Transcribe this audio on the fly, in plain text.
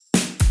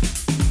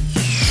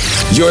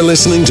You're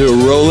listening to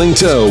Rolling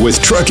Toe with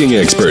trucking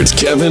experts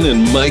Kevin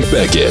and Mike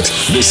Beckett.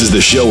 This is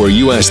the show where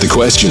you ask the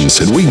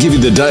questions and we give you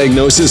the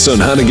diagnosis on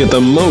how to get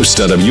the most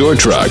out of your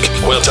truck.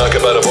 We'll talk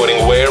about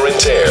avoiding wear and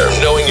tear,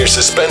 knowing your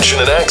suspension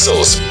and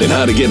axles, and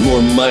how to get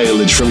more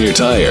mileage from your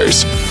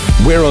tires.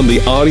 We're on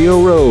the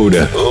audio road.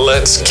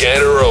 Let's get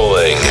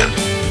rolling.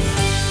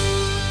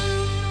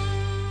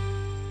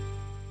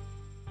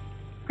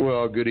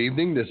 Well, good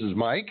evening. This is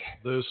Mike.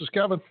 This is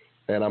Kevin.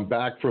 And I'm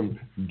back from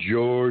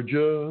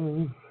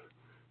Georgia.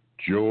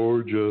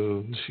 You're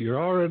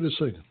already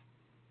singing.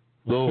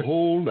 The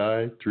whole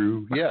night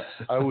through. Yes,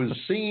 I was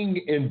singing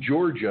in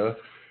Georgia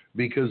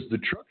because the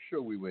truck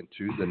show we went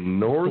to, the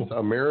North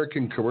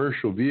American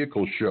Commercial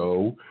Vehicle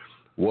Show,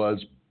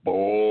 was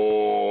boring.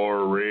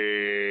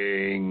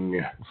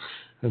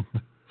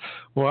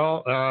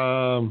 Well,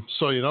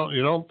 so you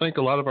don't think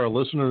a lot of our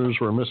listeners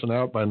were missing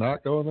out by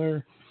not going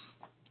there?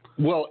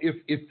 Well,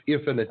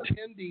 if an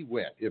attendee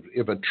went,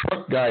 if a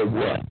truck guy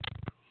went,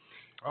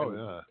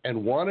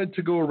 and wanted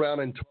to go around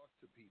and talk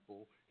to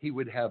people, he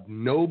would have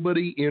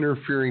nobody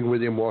interfering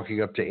with him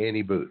walking up to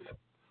any booth.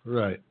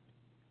 Right.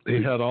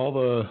 He had all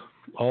the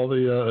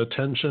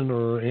attention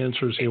or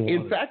answers he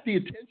wanted. In fact, the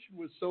attention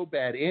was so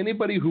bad,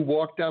 anybody who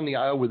walked down the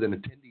aisle with an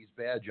attendee's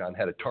badge on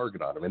had a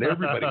target on him, and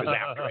everybody was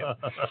after him.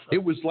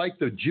 It was like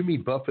the Jimmy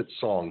Buffett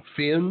song,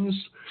 Fins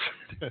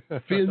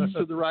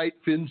to the right,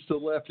 fins to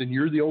the left, and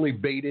you're the only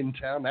bait in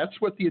town. That's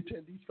what the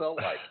attendees felt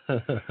like.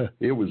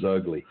 It was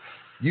ugly.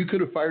 You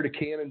could have fired a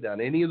cannon down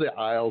any of the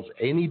aisles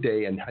any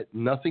day and had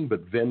nothing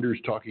but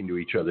vendors talking to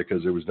each other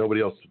because there was nobody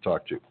else to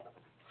talk to.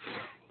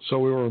 So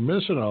we were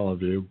missing all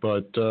of you,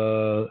 but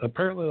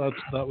apparently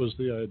that was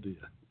the idea.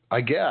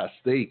 I guess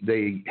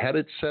they had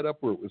it set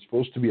up where it was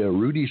supposed to be a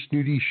Rudy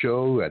Snooty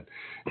show,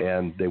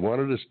 and they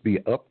wanted us to be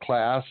up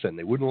class, and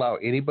they wouldn't allow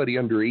anybody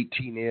under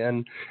 18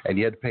 in, and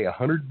you had to pay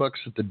 $100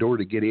 at the door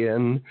to get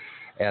in,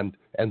 and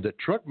the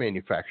truck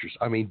manufacturers,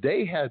 I mean,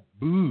 they had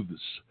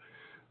booths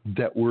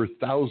that were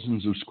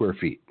thousands of square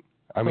feet.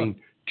 I mean,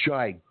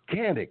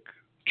 gigantic.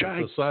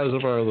 The size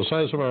of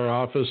our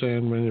office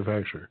and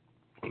manufacturer.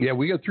 Yeah,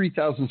 we got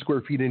 3,000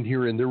 square feet in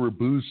here, and there were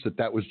booths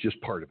that was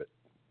just part of it.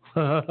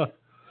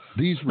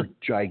 These were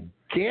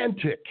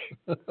gigantic.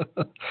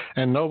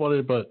 And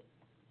nobody but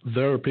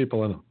there were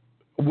people in them.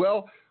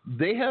 Well,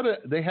 they had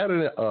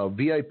a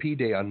VIP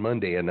day on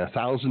Monday, and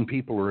 1,000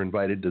 people were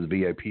invited to the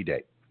VIP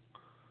day.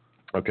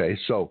 Okay,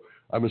 so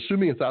I'm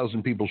assuming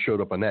 1,000 people showed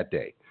up on that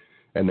day.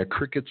 And the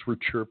crickets were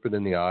chirping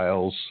in the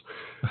aisles,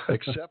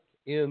 except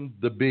in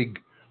the big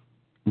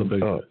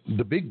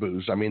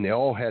booths. I mean,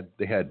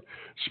 they had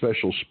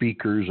special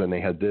speakers, and they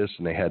had this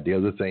and they had the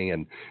other thing,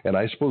 and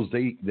I suppose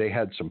they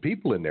had some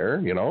people in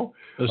there, you know.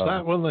 Is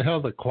that when they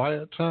had the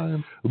quiet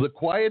time? The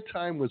quiet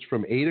time was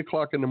from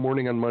 8:00 in the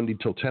morning on Monday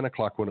till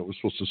 10:00 when it was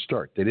supposed to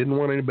start. They didn't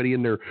want anybody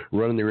in there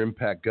running their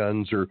impact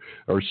guns or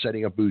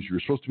setting up booths. You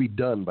were supposed to be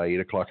done by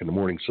 8:00 in the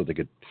morning so they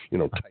could,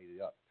 tidy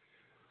up.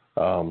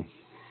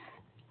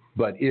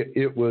 But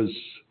it was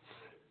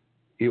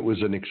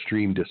an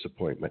extreme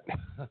disappointment.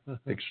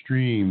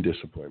 Extreme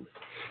disappointment.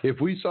 If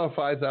we saw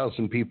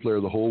 5,000 people there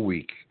the whole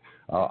week,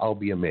 I'll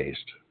be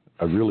amazed.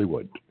 I really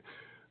would.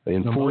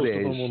 In 4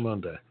 days,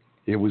 Monday.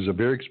 It was a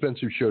very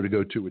expensive show to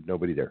go to with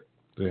nobody there.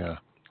 Yeah.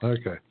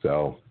 Okay.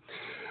 So,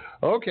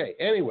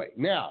 anyway,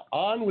 now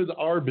on with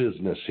our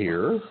business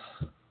here.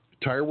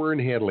 Tire wear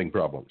and handling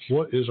problems.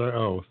 What is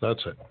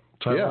that's it.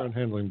 Tire wear and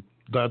handling.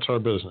 That's our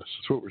business.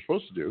 That's what we're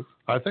supposed to do.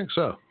 I think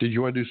so. Did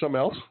you want to do something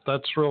else?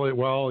 That's really,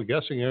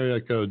 guessing area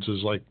codes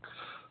is like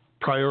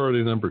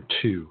priority number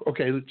 2.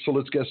 Okay, so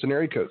let's guess an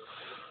area code.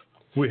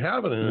 We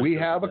have an We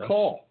have a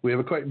call. We have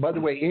a question. By the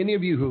way, any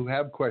of you who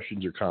have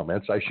questions or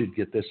comments, I should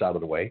get this out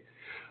of the way.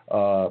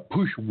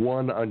 Push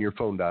 1 on your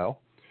phone dial.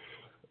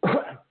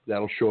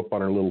 That'll show up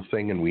on our little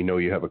thing, and we know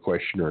you have a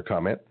question or a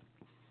comment.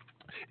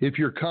 If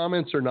your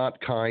comments are not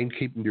kind,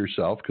 keep them to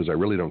yourself because I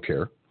really don't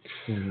care.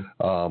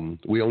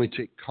 Mm-hmm. We only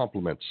take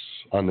compliments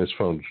on this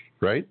phone,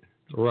 right?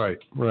 Right.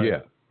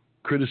 Yeah.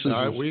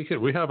 Criticism.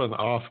 We have an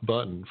off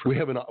button. We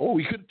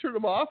could turn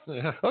them off?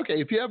 Yeah. Okay,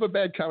 if you have a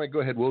bad comment, go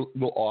ahead. We'll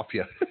off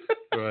you.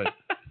 Right.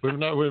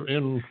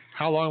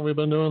 How long have we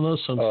been doing this?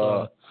 Since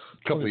a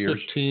couple of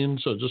years. 15,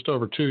 so just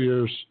over 2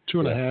 years,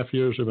 2.5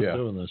 years we've been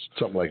doing this.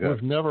 Something like that.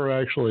 We've never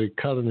actually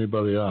cut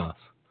anybody off.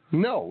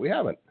 No, we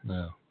haven't.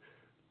 No.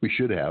 We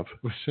should have.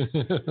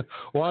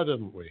 Why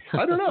didn't we?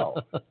 I don't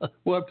know.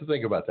 We'll have to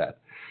think about that.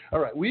 All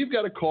right. We've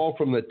got a call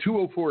from the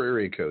 204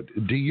 area code.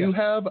 Do you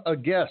have a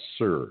guess,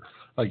 sir?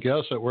 A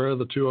guess at where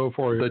the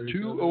 204 area code is? The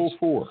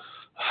 204.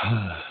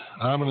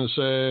 I'm going to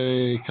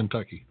say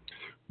Kentucky.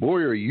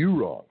 Boy, are you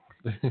wrong.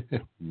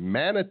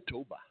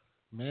 Manitoba.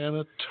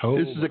 Manitoba.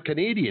 This is a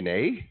Canadian,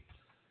 eh?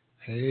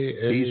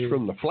 Hey. He's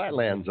from the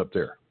flatlands up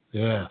there.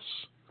 Yes.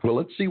 Well,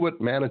 let's see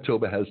what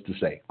Manitoba has to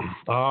say.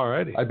 All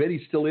righty. I bet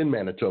he's still in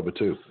Manitoba,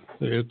 too.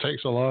 It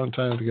takes a long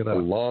time to get out. A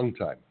long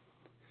time.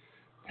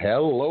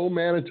 Hello,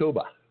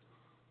 Manitoba.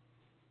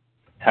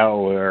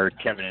 How are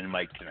Kevin and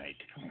Mike tonight?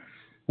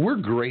 We're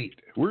great.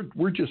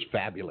 We're just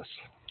fabulous.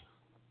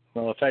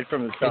 Well, aside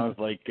from it sounds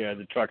like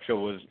the truck show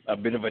was a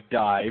bit of a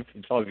dive,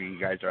 it tells me you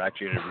guys are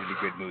actually in a really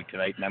good mood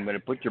tonight, and I'm going to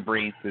put your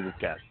brains through the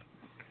test.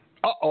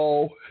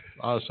 Uh-oh.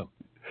 Awesome.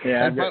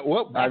 Yeah,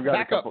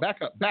 back up.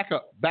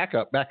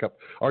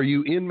 Are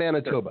you in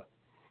Manitoba?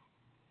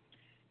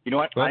 You know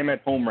what? I'm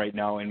at home right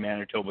now in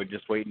Manitoba,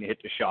 just waiting to hit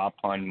the shop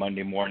on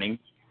Monday morning.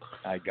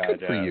 I got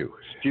Good for you.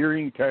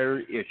 Steering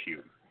tire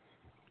issue.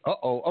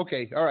 Uh-oh.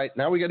 Okay. All right.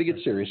 Now we got to get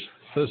serious.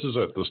 This is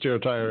it, the steer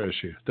tire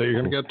issue that you're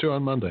going to get to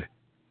on Monday.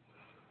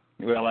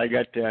 Well, I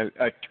got 2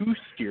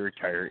 steer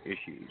tire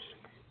issues.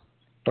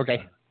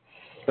 Okay.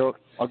 So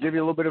I'll give you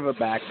a little bit of a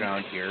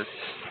background here.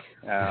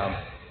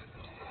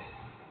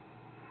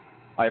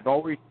 I've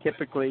always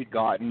typically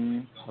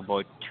gotten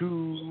about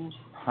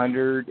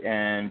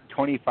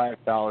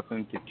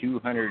 225,000 to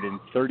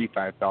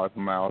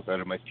 235,000 miles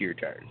out of my steer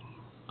tires.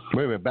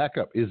 Wait a minute. Back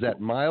up. Is that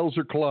miles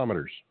or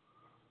kilometers?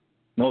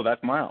 No,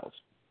 that's miles.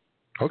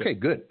 Okay.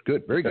 Good.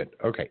 Very good.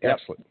 Okay. Yep.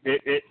 Excellent.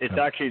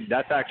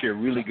 That's actually a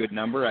really good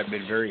number. I've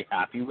been very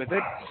happy with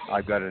it.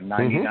 I've got a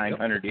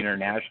 9900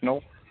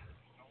 International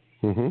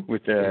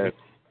with the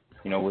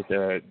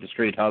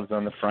straight hubs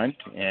on the front,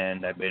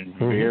 and I've been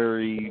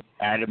very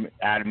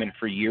adamant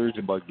for years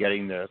about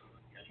getting the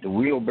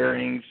wheel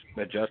bearings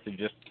adjusted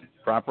just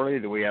properly,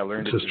 the way I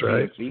learned it. Just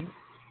right.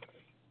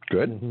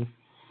 Good.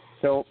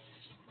 So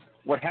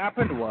what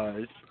happened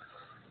was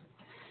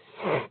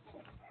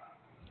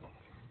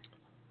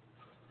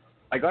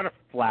I got a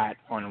flat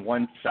on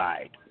one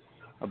side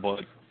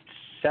about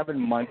 7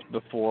 months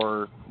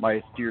before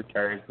my steer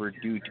tires were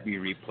due to be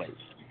replaced.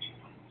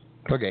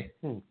 Okay.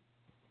 So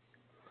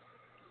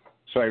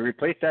I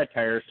replaced that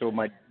tire, so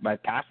my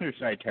passenger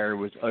side tire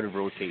was out of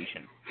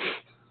rotation.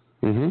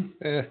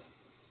 Yeah.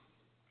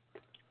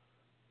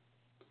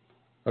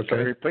 Okay. So I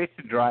replaced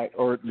the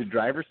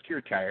driver's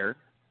steer tire,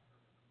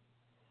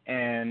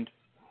 and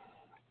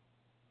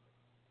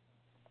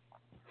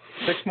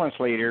 6 months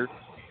later,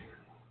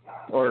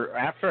 or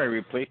after I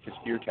replaced the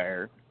steer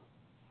tire,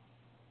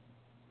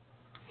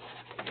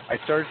 I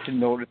started to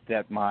notice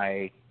that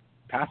my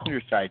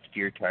passenger side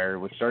steer tire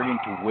was starting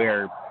to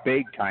wear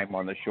big time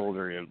on the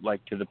shoulder,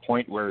 like to the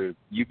point where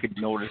you could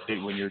notice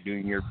it when you're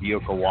doing your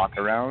vehicle walk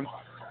around,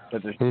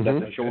 that the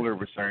shoulder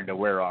was starting to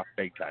wear off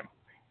big time.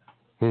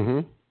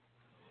 And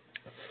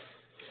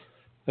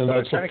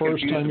that's the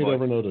first time you'd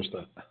ever noticed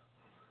that.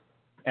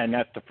 And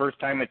that's the first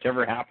time it's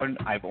ever happened.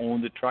 I've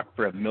owned the truck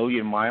for 1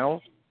 million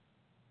miles.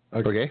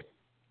 Okay.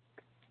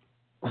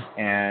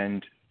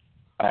 And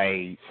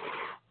I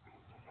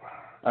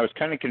was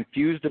kind of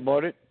confused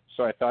about it.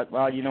 So I thought,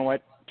 well, you know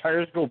what?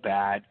 Tires go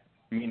bad.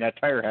 I mean, that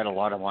tire had a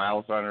lot of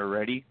miles on it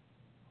already.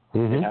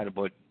 It had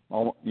about,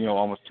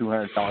 almost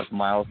 200,000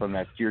 miles on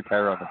that steer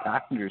tire on the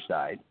passenger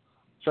side.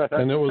 So I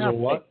thought, and it was a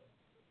what?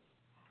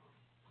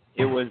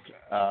 It was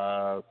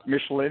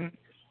Michelin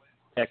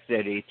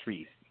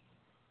XZA3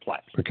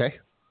 Plus. Okay.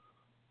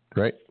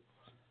 Right.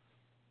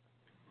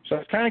 So I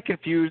was kind of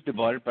confused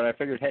about it, but I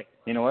figured, hey,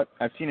 you know what?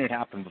 I've seen it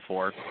happen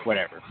before.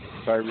 Whatever.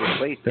 So I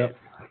replaced it.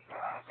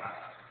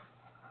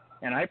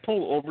 And I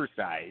pull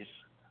oversized.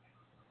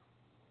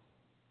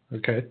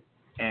 Okay.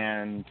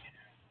 And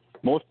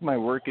most of my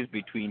work is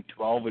between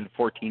 12 and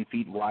 14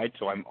 feet wide,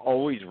 so I'm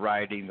always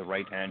riding the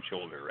right-hand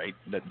shoulder, right?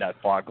 That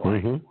fog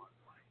line.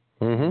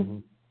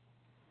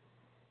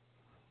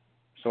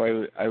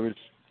 So I was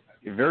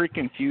very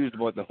confused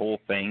about the whole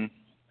thing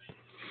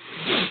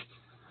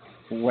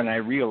when I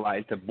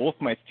realized that both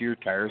my steer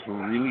tires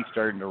were really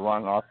starting to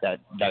run off that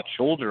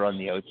shoulder on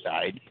the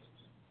outside.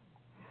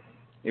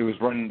 It was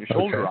running the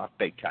shoulder off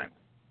big time.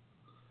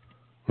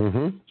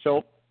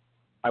 So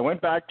I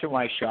went back to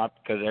my shop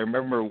because I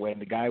remember when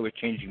the guy was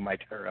changing my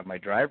tire on my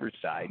driver's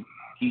side,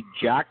 he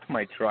jacked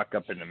my truck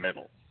up in the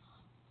middle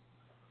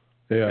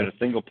at a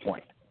single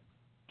point.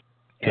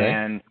 Okay.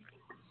 And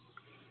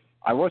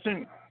I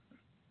wasn't,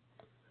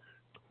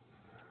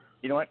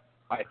 you know what?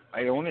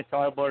 I only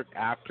thought about it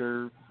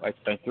after I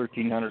spent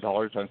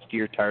 $1,300 on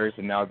steer tires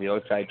and now the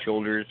outside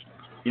shoulders.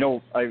 You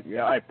know,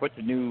 I put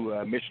the new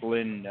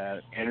Michelin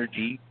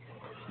Energy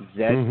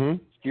Z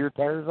steer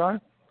tires on.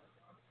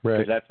 Right.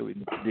 Because that's what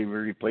they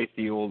replaced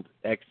the old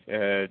X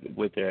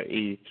with the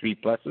 83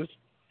 pluses.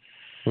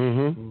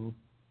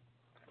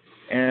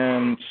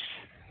 And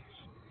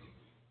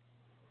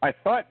I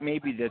thought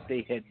maybe that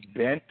they had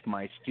bent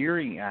my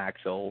steering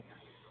axle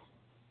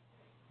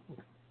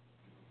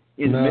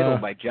in the middle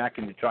by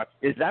jacking the truck.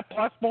 Is that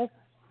possible?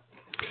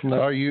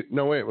 No. Wait.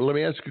 Well, let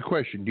me ask you a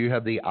question. Do you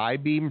have the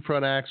I-beam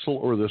front axle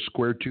or the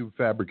square tube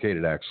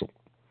fabricated axle?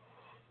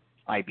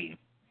 I-beam.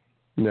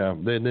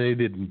 No, then they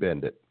didn't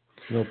bend it.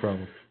 No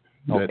problem.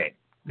 Okay.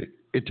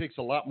 It takes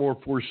a lot more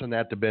force than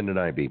that to bend an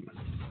I-beam.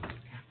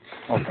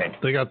 Okay.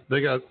 They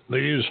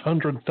use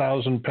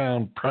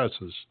 100,000-pound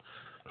presses,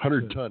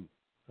 100-ton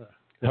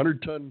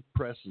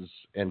presses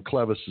and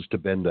clevises to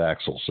bend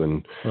axles,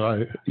 and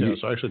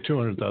it's actually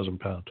 200,000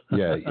 pounds.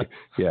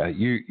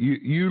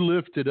 You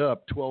lifted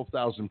up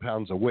 12,000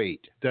 pounds of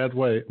weight. Dead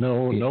weight,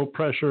 no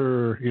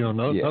pressure,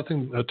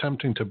 nothing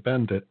attempting to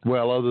bend it.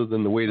 Well, other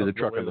than the weight of the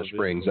truck and the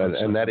springs,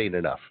 and that ain't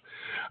enough.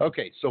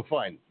 Okay, so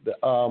fine.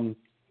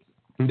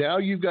 Now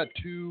you've got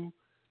two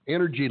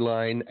energy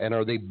line, and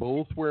are they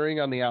both wearing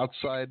on the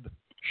outside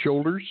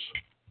shoulders?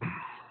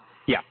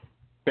 Yeah,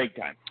 big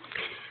time.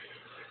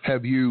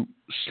 Have you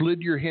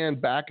slid your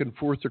hand back and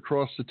forth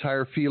across the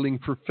tire feeling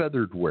for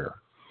feathered wear?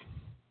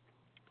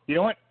 You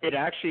know what? It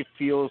actually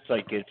feels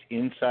like it's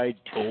inside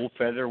toe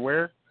feather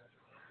wear.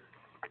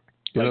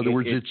 In Like other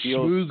words, it it's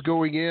feels, smooth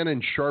going in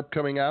and sharp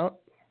coming out?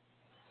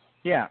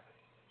 Yeah.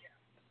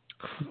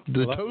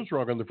 The toe's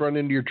wrong on the front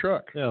end of your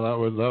truck. Yeah, that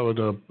would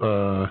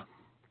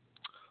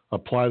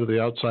apply to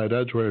the outside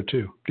edge wear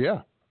too.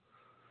 Yeah.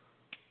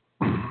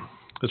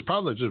 It's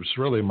probably just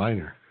really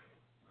minor.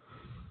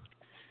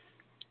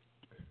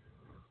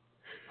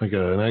 Like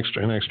an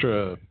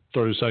extra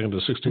 32nd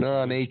to 16.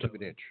 No, an eighth of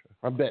an inch.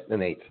 I'm betting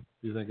an eighth.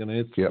 You think an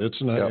eighth? Yep.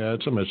 It's not. Yep. Yeah,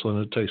 it's a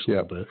Michelin. It takes a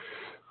little bit.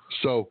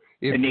 So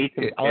if An eighth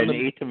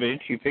of an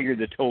inch. You figure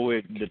the toe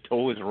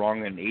is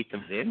wrong an eighth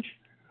of an inch.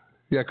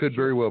 Yeah, could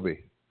very well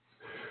be.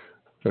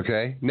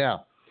 Okay.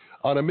 Now,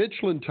 on a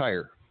Michelin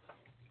tire,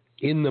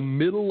 in the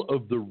middle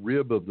of the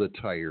rib of the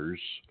tires,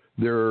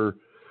 there are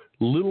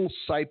little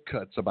sipe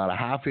cuts about a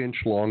half inch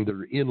long that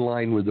are in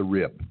line with the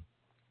rib,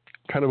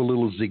 kind of a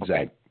little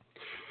zigzag. Okay.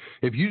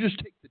 If you just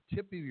take the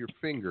tip of your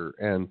finger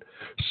and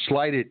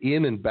slide it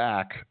in and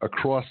back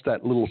across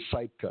that little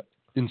sipe cut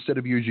instead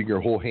of using your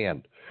whole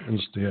hand,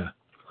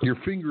 your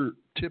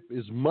fingertip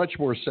is much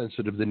more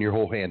sensitive than your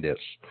whole hand is.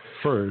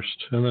 First,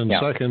 and then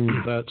second,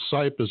 that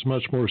sipe is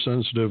much more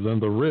sensitive than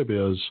the rib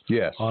is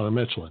on a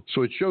Michelin.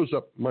 So it shows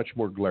up much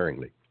more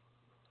glaringly.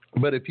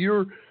 But if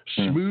you're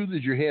smooth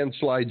as your hand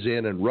slides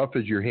in and rough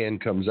as your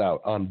hand comes out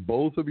on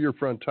both of your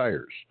front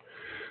tires,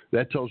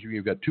 that tells you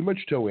you've got too much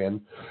toe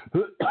in,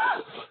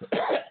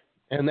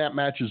 and that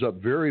matches up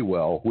very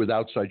well with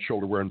outside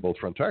shoulder wear on both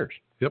front tires.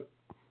 Yep.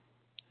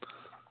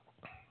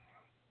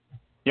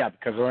 Yeah,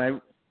 because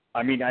when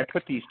I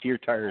put these steer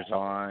tires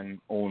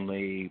on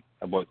only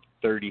about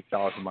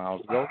 30,000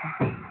 miles ago.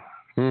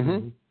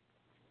 Mm-hmm.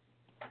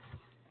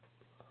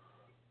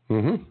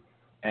 Mm-hmm.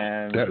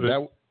 And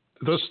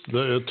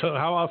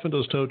how often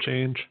does toe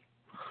change?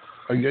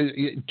 Toe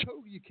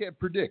you can't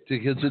predict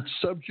because it's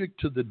subject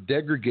to the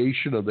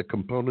degradation of the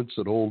components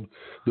that hold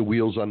the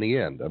wheels on the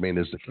end. I mean,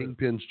 as the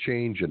kingpins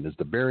change and as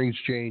the bearings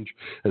change,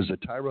 as the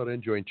tie rod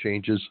end joint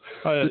changes,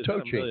 the toe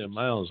changes. 1 million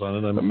miles on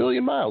it. A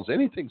million miles.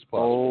 Anything's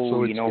possible.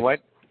 Oh, you know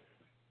what?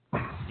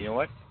 You know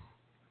what?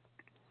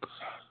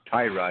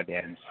 Tie rod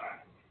ends.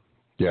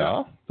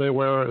 Yeah. They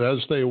wear.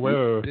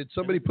 Did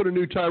somebody put a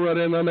new tie rod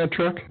end on that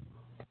truck?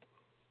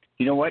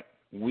 You know what?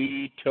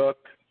 We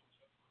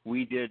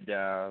did.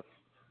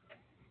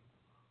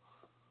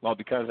 Well,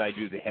 because I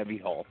do the heavy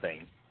haul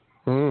thing,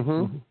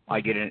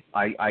 I get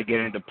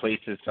into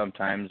places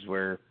sometimes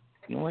where,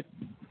 you know what?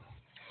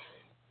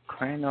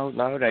 Crying out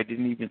loud! I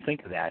didn't even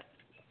think of that.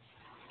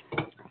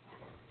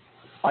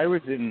 I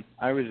was in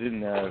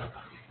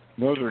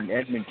northern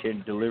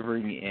Edmonton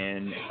delivering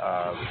in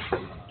a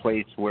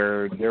place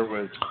where there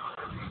was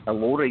a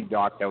loading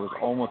dock that was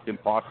almost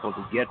impossible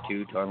to get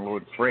to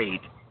unload freight,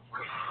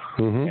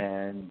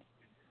 and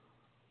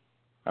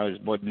I was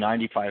about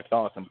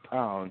 95,000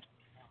 pounds.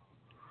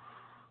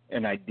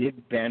 And I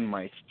did bend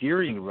my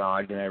steering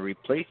rod, and I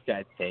replaced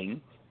that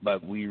thing.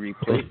 But we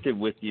replaced it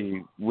with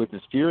the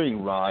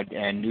steering rod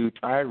and new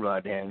tie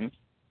rod ends.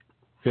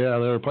 Yeah,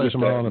 they replaced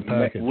them all in a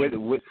package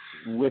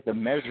with a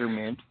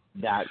measurement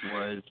that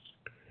was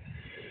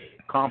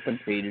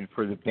compensated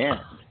for the bend.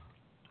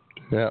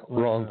 Yeah,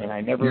 wrong. And I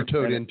never you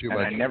towed in too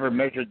much. I never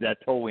measured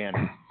that toe in.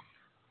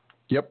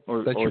 Yep,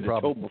 that's your the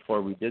problem. toe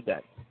before we did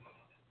that.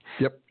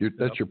 Yep,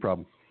 that's your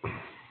problem.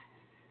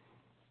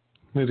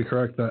 Need to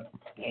correct that.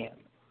 Damn.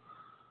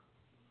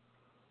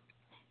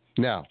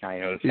 Now, I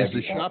know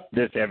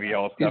this heavy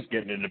haul stuff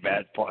getting into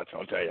bad spots,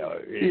 I'll tell you.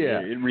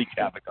 It wreaks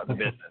havoc on the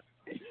business.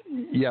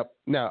 Yep.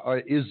 Now,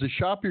 is the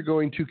shop you're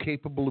going to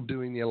capable of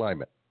doing the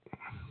alignment?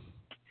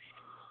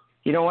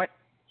 You know what?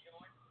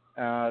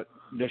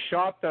 The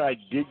shop that I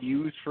did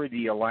use for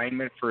the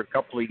alignment for a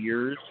couple of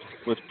years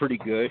was pretty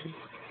good.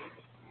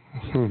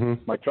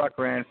 My truck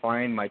ran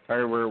fine. My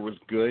tire wear was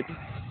good.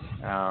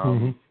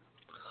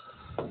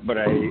 But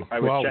I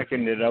was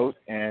checking it out,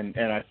 and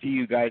I see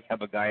you guys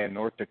have a guy in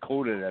North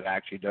Dakota that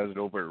actually does it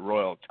over at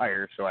Royal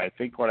Tire. So I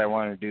think what I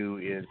want to do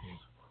is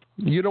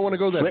you don't want to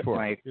go that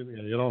far.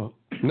 You don't.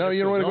 No,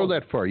 you don't want to go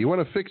that far. You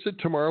want to fix it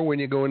tomorrow when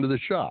you go into the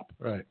shop.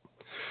 Right.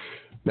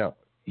 Now,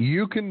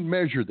 you can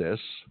measure this.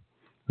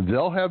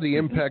 They'll have the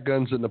impact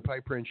guns and the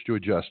pipe wrench to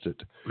adjust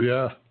it.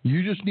 Yeah.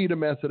 You just need a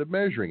method of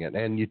measuring it.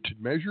 And to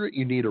measure it,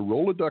 you need a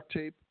roll of duct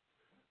tape,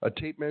 a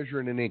tape measure,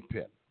 and an ink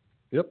pen.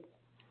 Yep.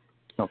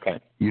 Okay.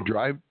 You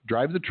drive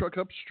the truck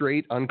up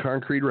straight on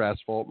concrete or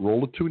asphalt,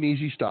 roll it to an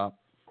easy stop.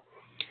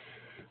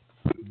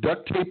 Put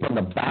duct tape on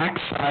the back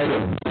side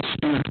of the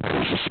steer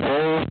tires,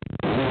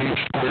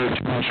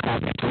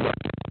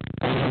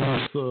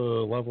 That's the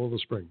level of the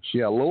springs.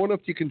 Yeah, low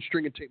enough you can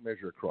string a tape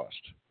measure across.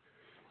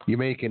 You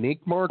make an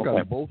ink mark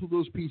on both of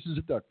those pieces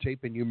of duct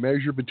tape, and you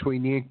measure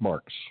between the ink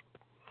marks.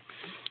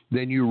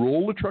 Then you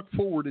roll the truck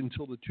forward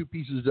until the 2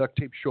 pieces of duct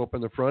tape show up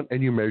in the front,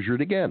 and you measure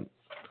it again.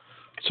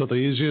 So the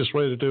easiest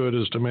way to do it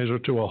is to measure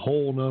to a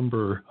whole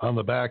number on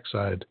the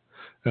backside,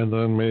 and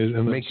then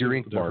make your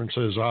ink marks.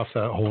 Differences off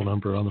that whole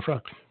number on the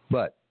front.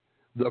 But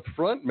the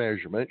front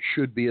measurement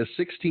should be a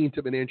 1/16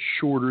 of an inch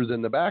shorter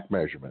than the back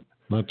measurement.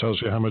 That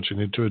tells you how much you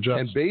need to adjust.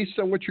 And based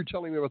on what you're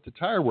telling me about the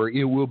tire wear,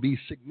 it will be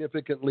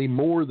significantly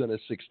more than a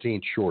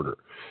 1/16 shorter.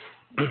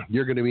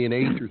 You're going to be an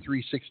 1/8 or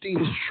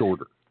 3/16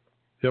 shorter.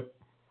 Yep.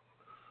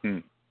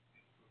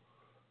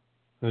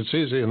 It's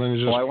easy, and then you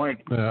just. Well,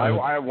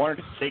 I wanted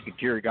to take it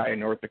to your guy in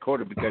North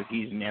Dakota because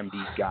he's an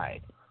MD's guy.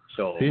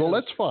 So. Well,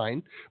 that's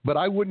fine, but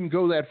I wouldn't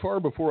go that far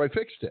before I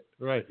fixed it.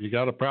 Right. You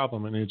got a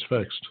problem. It needs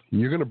fixed.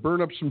 You're going to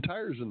burn up some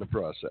tires in the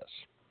process.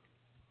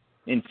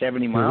 In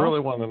 70 miles? You really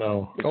want to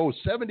know. Oh,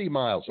 70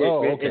 miles.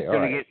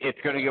 Okay. It's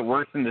going to get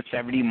worse than the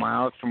 70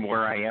 miles from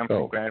where I am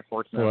from Grand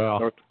Forks,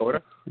 North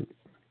Dakota.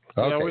 Okay.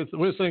 Yeah,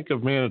 we think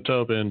of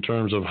Manitoba in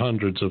terms of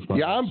hundreds of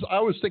miles. Yeah, I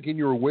was thinking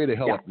you were way the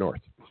hell up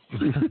north.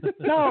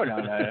 No.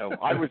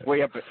 I was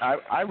way up.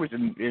 I was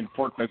in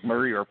Fort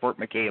McMurray or Fort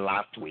McKay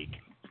last week.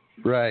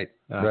 Right.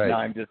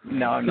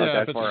 Now I'm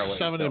not that far away.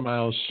 70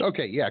 miles.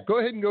 Okay, yeah. Go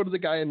ahead and go to the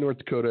guy in North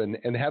Dakota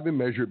and have him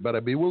measure it. But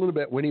I'd be willing to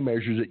bet when he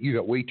measures it, you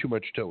got way too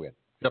much toe in.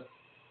 Yep.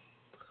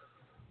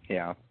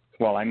 Yeah.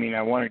 Well, I mean,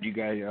 I wanted you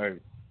guys.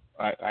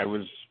 I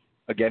was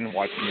again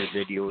watching your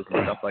videos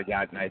and stuff like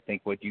that, and I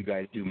think what you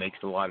guys do makes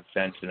a lot of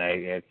sense,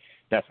 and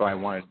that's why I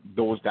wanted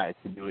those guys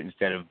to do it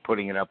instead of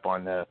putting it up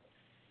on the.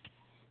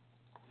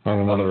 On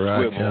another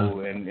rack, swivel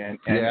and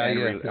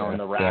on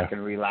the rack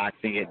and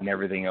relaxing it and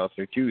everything else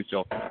there too.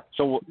 So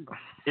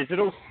is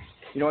it?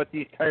 You know what?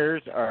 These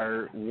tires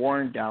are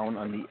worn down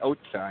on the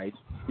outside.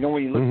 You know,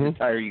 when you look at the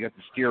tire, you got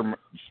the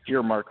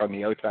steer mark on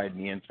the outside and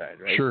the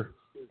inside, right? Sure.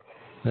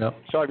 Yeah.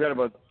 So I've got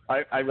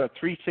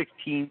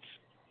 3/16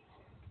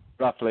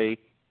 roughly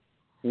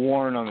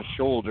worn on the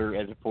shoulder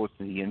as opposed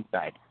to the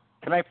inside.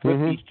 Can I flip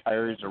these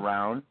tires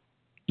around?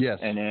 Yes.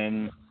 And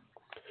then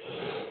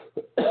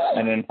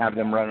have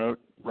them run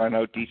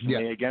out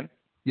decently again?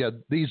 Yeah,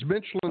 these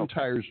Michelin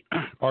tires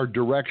are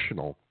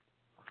directional,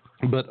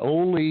 but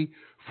only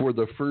for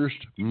the first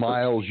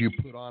miles you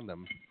put on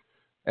them.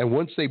 And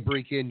once they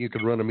break in, you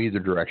can run them either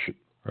direction.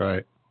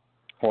 Right.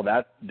 Well,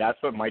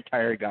 that's what my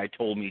tire guy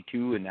told me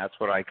too, and that's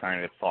what I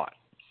kind of thought.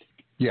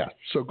 Yeah,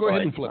 so go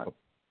ahead and flip them.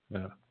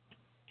 Yeah.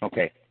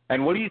 Okay.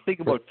 And what do you think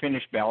about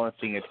finish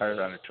balancing a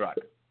tire on a truck?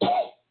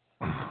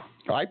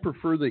 I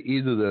prefer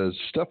either the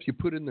stuff you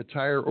put in the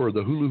tire or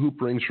the hula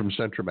hoop rings from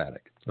Centromatic.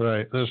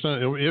 Right.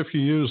 If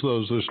you use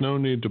those, there's no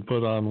need to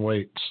put on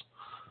weights.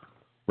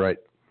 Right.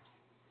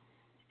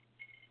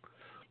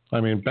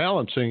 I mean,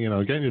 balancing,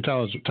 getting your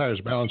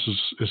tires balanced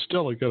is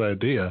still a good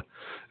idea.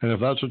 And if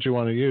that's what you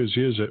want to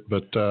use it.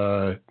 But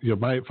you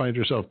might find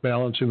yourself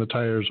balancing the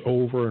tires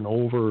over and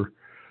over.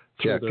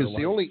 Yeah, because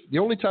the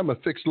only time a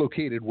fixed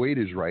located weight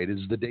is right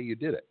is the day you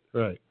did it.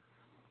 Right.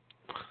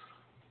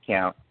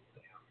 Yeah.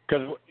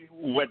 Because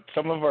what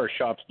some of our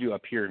shops do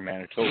up here in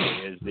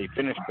Manitoba is they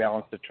finish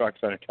balance the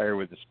trucks on a tire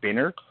with a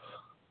spinner.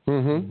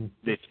 Mm-hmm.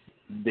 They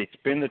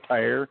spin the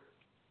tire,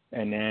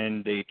 and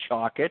then they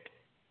chalk it,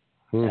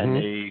 and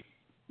they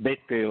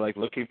basically like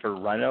looking for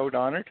run out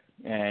on it.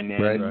 And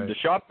then the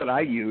shop that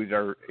I use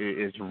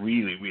is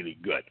really, really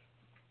good.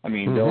 I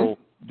mean, they'll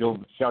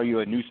sell you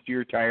a new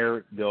steer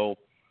tire. They'll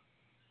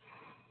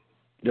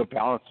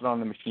balance it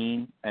on the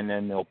machine, and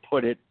then they'll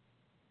put it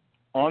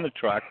on the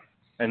truck.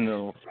 And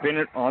they'll spin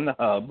it on the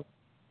hub,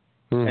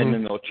 and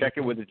then they'll check it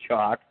with a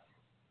chalk.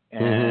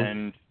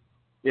 And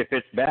if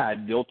it's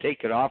bad, they'll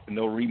take it off and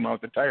they'll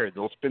remount the tire.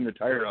 They'll spin the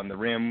tire on the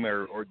rim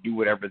or do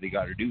whatever they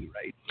got to do,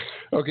 right?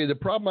 Okay, the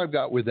problem I've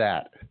got with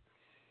that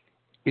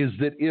is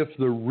that if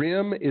the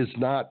rim is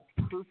not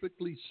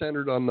perfectly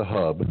centered on the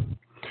hub,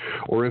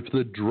 or if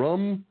the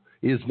drum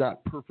is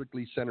not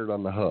perfectly centered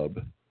on the hub,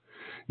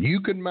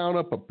 you can mount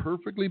up a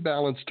perfectly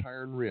balanced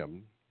tire and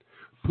rim,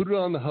 put it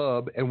on the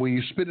hub, and when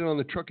you spin it on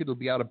the truck, it'll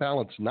be out of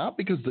balance, not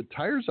because the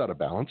tire's out of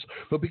balance,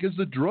 but because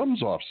the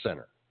drum's off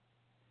center.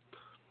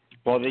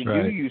 Well, they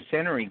do use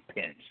centering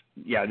pins.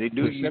 Yeah, they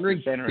do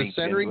use centering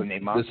pins when they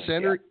mount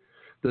them.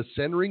 The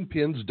centering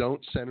pins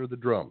don't center the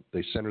drum.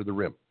 They center the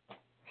rim.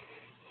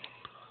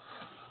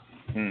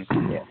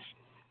 Yes.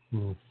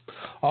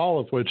 All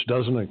of which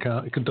doesn't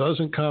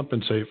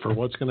compensate for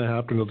what's going to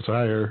happen to the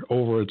tire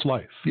over its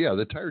life. Yeah,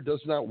 the tire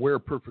does not wear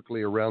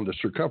perfectly around the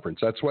circumference.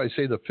 That's why I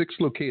say the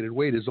fixed located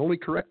weight is only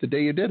correct the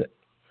day you did it.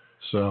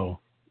 So,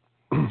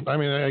 I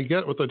mean, I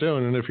get what they're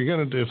doing, and if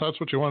that's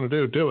what you want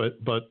to do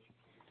it. But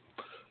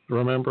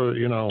remember, when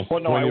you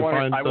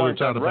find that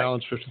it's out of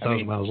balance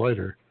 50,000 miles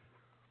later.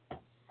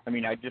 I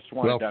mean, I just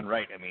want it done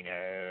right.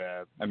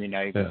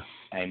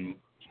 I'm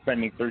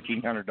spending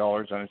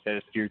 $1,300 on a set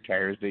of steer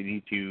tires. They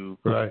need to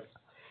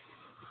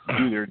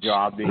do their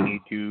job. They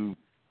need to,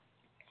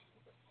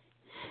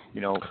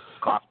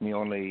 cost me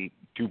only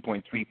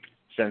 2.3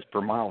 cents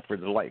per mile for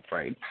the life,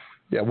 right?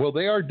 Yeah, well,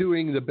 they are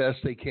doing the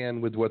best they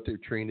can with what they're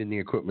trained in the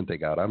equipment they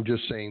got. I'm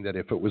just saying that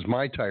if it was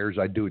my tires,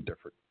 I'd do it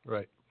different.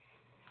 Right.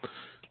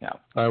 Yeah.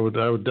 I would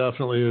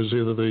definitely use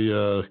either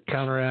the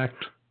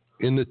counteract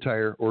in the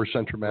tire or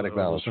centromatic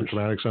balancers.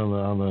 Centromatics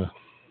on the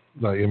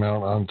that you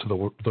mount onto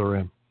the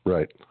rim.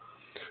 Right.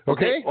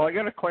 Okay. Well, I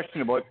got a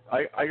question about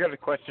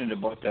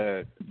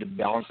the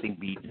balancing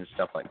beats and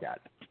stuff like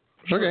that.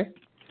 Okay.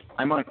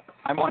 I'm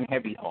on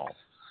heavy haul.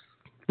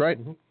 Right.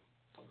 Mm-hmm.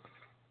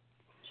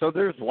 So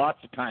there's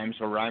lots of times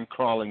where I'm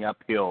crawling up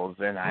hills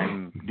and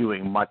I'm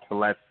doing much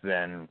less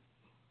than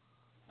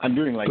I'm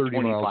doing like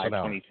 25,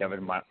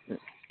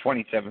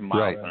 27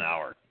 miles right. an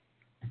hour.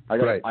 I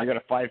got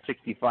a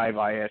 565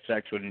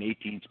 ISX with an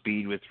 18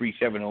 speed with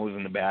 370s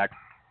in the back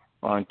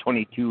on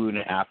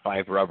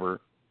 22.5 rubber,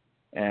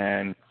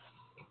 and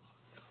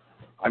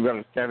I've got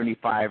a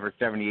 75 or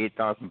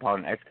 78,000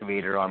 pound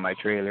excavator on my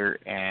trailer,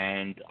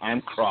 and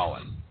I'm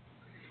crawling.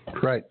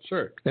 Right.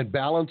 Sure. And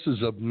balance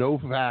is of no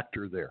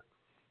factor there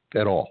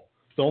at all.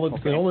 The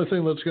only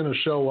thing that's going to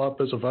show up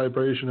as a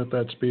vibration at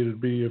that speed would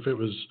be if it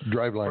was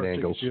driveline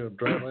angles.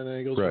 Driveline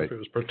angles. Right. If it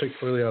was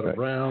particularly out of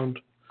round.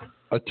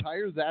 A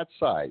tire that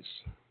size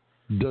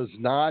does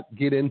not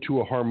get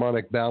into a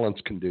harmonic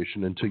balance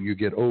condition until you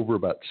get over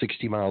about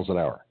 60 miles an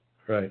hour.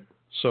 Right.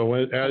 So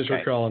as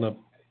you're crawling up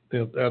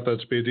at that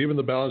speed, even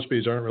the balance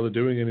speeds aren't really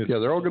doing anything. Yeah,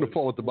 they're all going to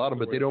fall at the bottom,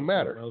 but they don't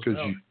matter because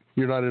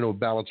you're not in a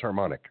balance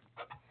harmonic.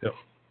 Yep.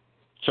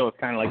 So it's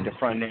kind of like the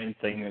front end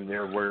thing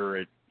there where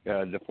it,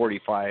 the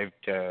 45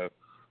 to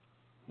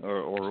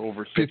or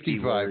over 60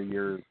 55. where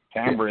your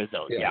camber is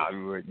out. Yeah,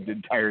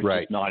 the tire's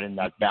just not in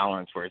that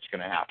balance where it's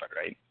going to happen,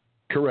 right?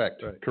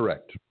 Correct. Right.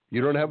 Correct.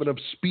 You don't have enough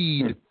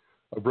speed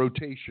of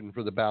rotation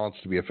for the balance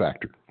to be a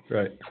factor.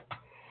 Right.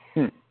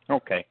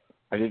 Okay.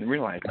 I didn't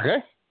realize that.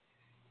 Okay.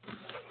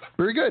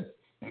 Very good.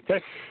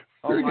 Okay.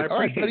 Very good. I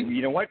appreciate it.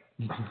 You know what?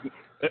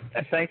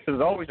 Thanks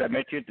as always. I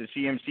met you at the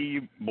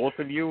CMC, both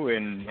of you,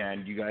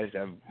 and you guys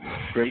have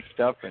great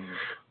stuff, and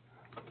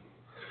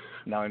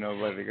now I know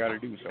what I got to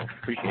do, so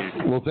appreciate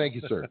it. Well, thank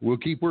you, sir. We'll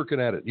keep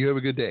working at it. You have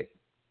a good day.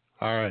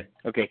 All right.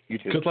 Okay, you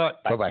too. Good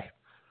luck. Bye-bye.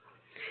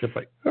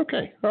 Goodbye.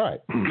 Okay, all right.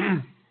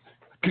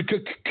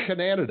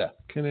 Canada.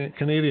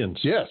 Canadians.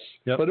 Yes,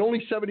 yep. But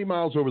only 70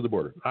 miles over the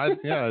border. I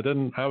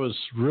was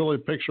really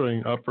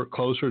picturing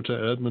closer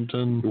to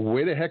Edmonton.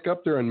 Way the heck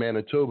up there in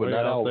Manitoba. Way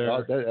not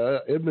out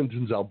there.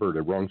 Edmonton's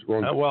Alberta. Wrong.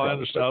 Well, I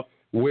understand.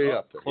 Way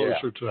up there.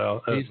 Closer to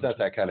He's not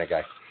that kind of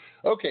guy.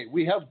 Okay,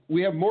 we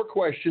have more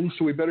questions,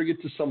 so we better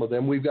get to some of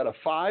them. We've got a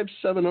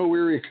 570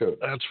 area code.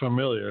 That's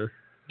familiar.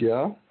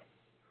 Yeah.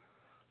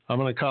 I'm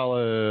going to call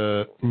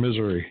it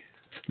Misery.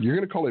 You're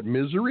going to call it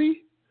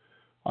Misery?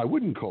 I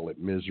wouldn't call it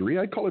Misery.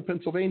 I'd call it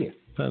Pennsylvania.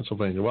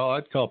 Pennsylvania. Well,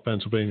 I'd call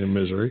Pennsylvania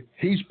Misery.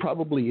 He's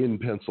probably in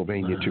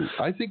Pennsylvania too.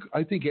 I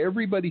think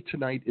everybody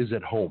tonight is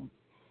at home.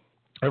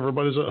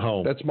 Everybody's at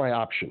home. That's my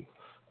option.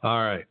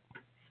 All right.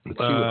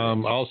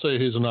 I'll say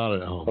he's not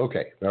at home.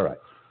 Okay. All right.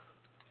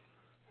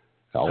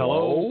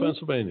 Hello,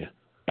 Pennsylvania.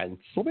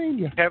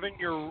 Pennsylvania. Kevin,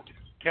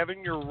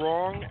 you're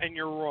wrong, and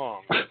you're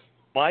wrong.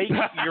 Mike,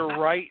 you're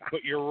right,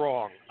 but you're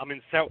wrong. I'm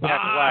in South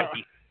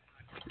Kakalaki.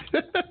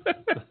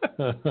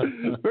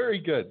 Very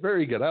good.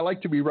 Very good. I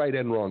like to be right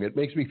and wrong. It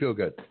makes me feel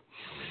good.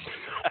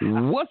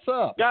 What's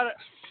up?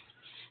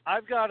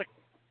 I've got a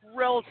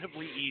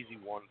relatively easy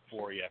one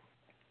for you.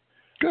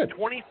 Good.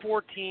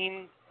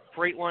 2014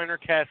 Freightliner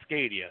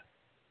Cascadia,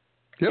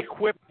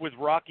 equipped with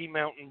Rocky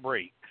Mountain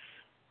brakes.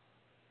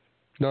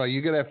 No,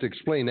 you're going to have to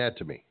explain that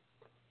to me.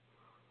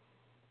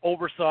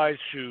 Oversized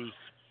shoes.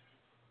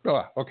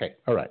 Oh, okay.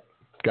 All right.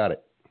 Got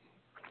it.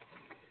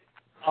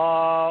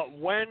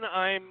 When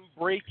I'm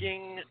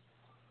braking,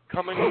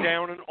 coming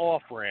down an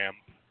off-ramp,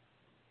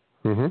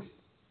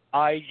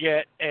 I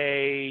get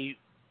a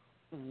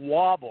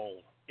wobble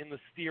in the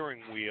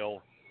steering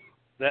wheel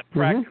that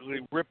practically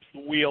rips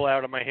the wheel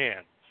out of my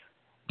hands.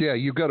 Yeah,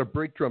 you've got a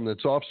brake drum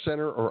that's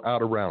off-center or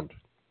out of round.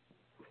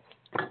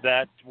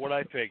 That's what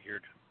I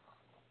figured.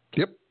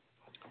 Yep.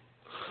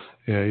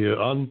 Yeah,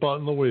 you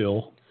unbutton the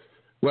wheel.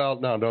 Well,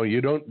 no, you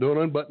don't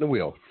unbutton the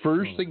wheel.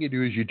 First thing you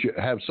do is you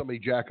have somebody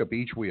jack up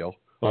each wheel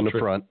on the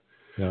front,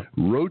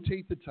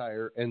 rotate the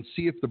tire, and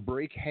see if the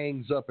brake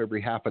hangs up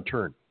every half a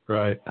turn.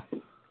 Right.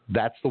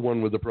 That's the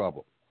one with the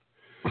problem.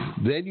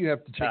 Then you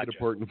have to take it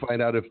apart and find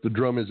out if the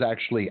drum is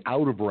actually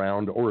out of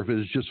round or if it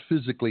is just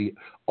physically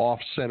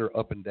off-center,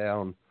 up and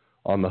down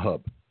on the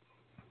hub.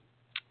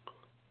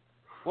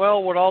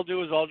 Well, what I'll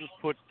do is I'll just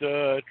put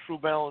True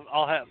Balance.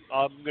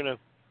 I'm going to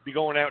be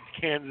going out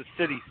to Kansas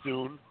City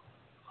soon.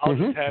 I'll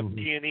just have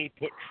T&E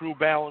put True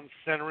Balance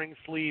centering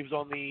sleeves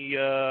on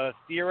the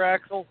steer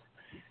axle,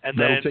 and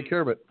that'll take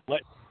care of it.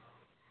 Let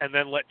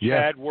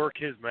Chad work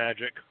his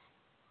magic.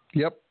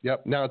 Yep.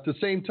 Now, at the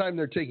same time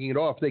they're taking it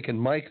off, they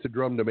can mic the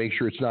drum to make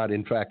sure it's not,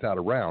 in fact, out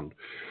of round.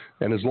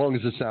 And as long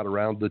as it's not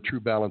around, the True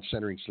Balance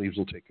centering sleeves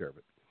will take care of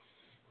it.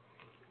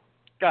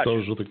 Gotcha.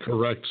 Those are the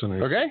correct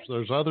centering. Okay.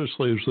 There's other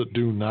sleeves that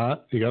do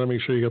not. You got to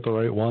make sure you get the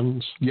right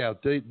ones. Yeah,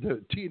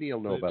 the T&E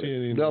will know about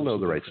it. They'll know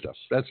the right stuff.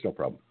 That's no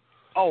problem.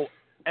 Oh,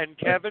 and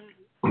Kevin,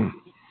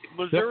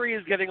 Missouri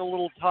is getting a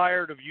little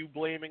tired of you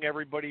blaming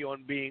everybody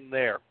on being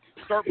there.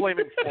 Start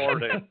blaming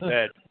Florida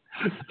instead.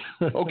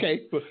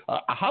 Okay,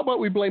 how about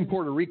we blame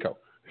Puerto Rico?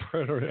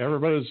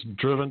 Everybody's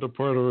driven to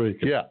Puerto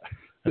Rico. Yeah,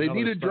 they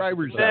needed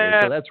drivers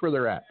out, so that's where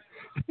they're at.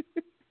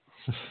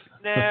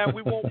 Nah,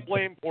 we won't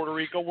blame Puerto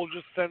Rico. We'll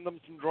just send them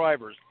some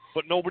drivers,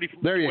 but nobody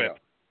from There Swift.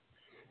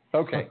 You go.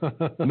 Okay,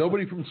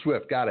 nobody from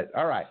Swift. Got it.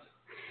 All right.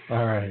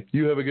 All right.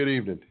 You have a good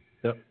evening.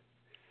 Yep.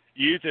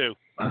 You too.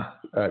 All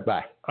right.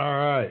 Bye. All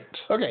right.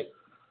 Okay,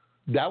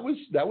 that was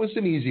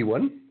an easy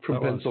one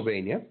from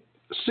Pennsylvania.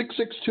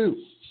 662.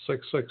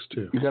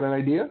 662. You got an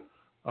idea?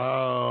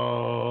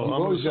 I'm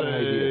going to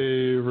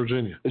say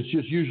Virginia. It's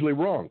just usually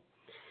wrong.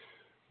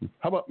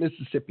 How about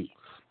Mississippi?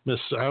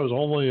 I was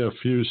only a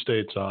few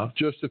states off.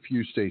 Just a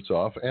few states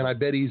off, and I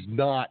bet he's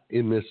not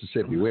in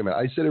Mississippi. Wait a minute.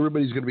 I said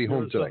everybody's going to be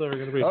home tonight.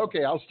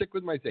 Okay, I'll stick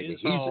with my thinking.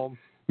 He's home.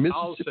 Mississippi.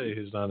 I'll say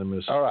he's not in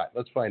Mississippi. All right,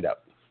 let's find out.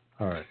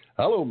 All right.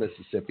 Hello,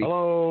 Mississippi.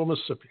 Hello,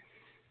 Mississippi.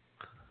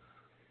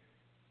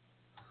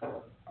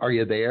 Are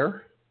you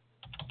there?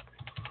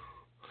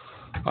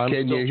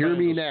 Can you hear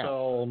me now?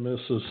 Spell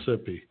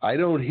Mississippi. I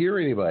don't hear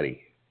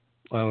anybody.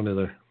 I don't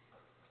either.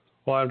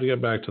 Well, I have to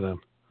get back to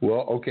them.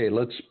 Well, okay,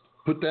 let's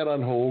put that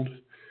on hold,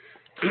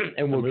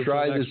 and we'll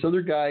try this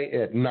other guy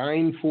at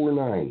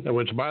 949.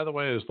 Which, by the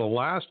way, is the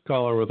last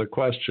caller with a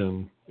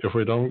question if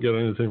we don't get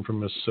anything from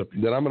Mississippi.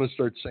 Then I'm going to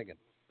start singing.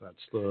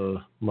 That's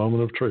the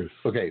moment of truth.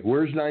 Okay,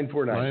 where's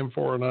 949?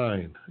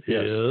 949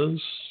 is...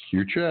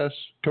 Your chest.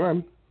 Come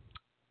on.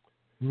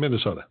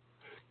 Minnesota.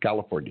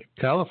 California.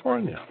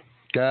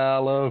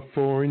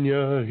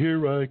 California,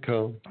 here I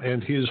come.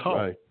 And he's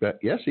home. Right.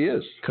 Yes, he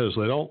is. Because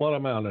they don't let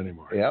him out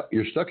anymore. Yeah,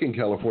 you're stuck in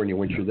California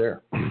once you're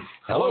there.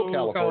 Hello,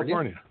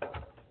 California.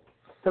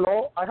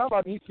 Hello, I have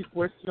an easy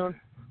question.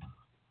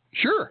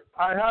 Sure.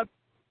 I had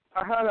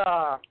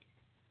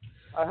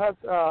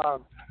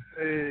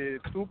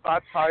two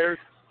bad tires,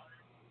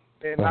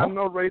 and I'm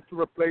not ready to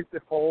replace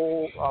the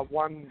whole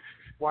one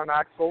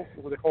axle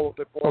with the whole of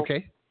the board.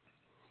 Okay.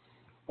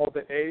 Or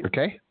the eight.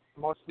 Okay.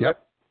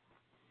 Yep.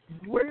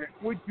 Where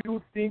would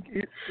you think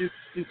is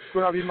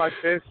going to be my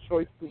best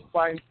choice to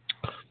find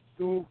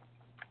a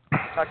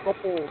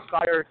couple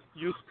tires,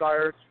 used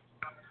tires?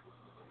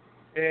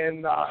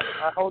 And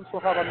I also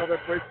have another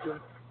question.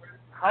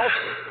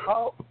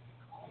 How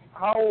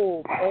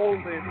old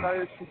the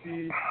tires should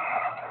be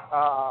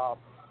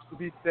to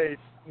be safe?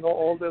 No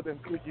older than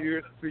 2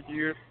 years, 3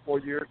 years, 4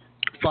 years?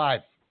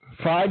 5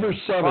 or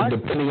 7,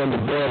 depending on the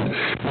bed.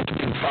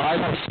 Between 5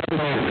 or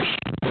 7 years.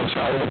 That's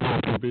how it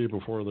can be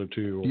before they're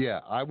too old.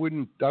 Yeah, I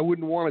wouldn't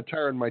want a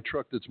tire in my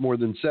truck that's more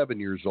than 7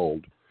 years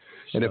old.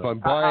 And if I'm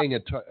buying a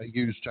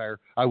used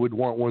tire, I would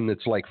want one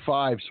that's like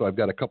 5, so I've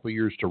got a couple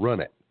years to run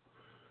it.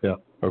 Yeah.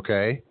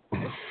 Okay.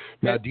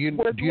 Now, do you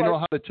know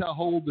how to tell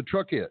how old the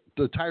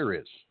tire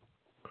is?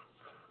 Say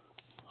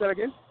that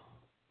again?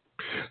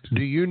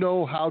 Do you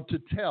know how to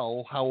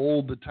tell how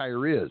old the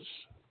tire is?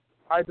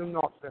 I do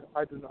not, sir.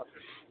 I do not.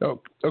 Oh,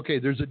 okay.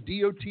 There's a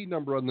DOT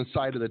number on the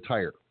side of the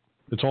tire.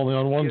 It's only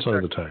on one side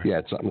of the tire.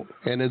 Yeah,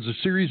 and it's a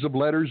series of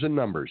letters and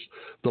numbers.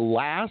 The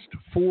last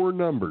 4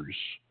 numbers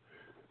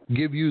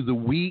give you the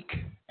week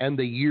and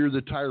the year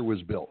the tire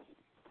was built.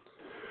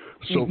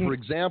 So, for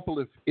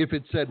example, if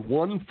it said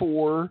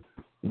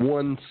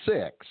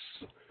 1416,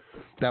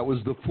 that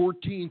was the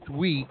 14th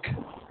week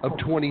of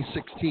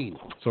 2016.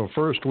 So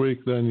first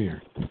week, then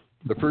year.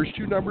 The first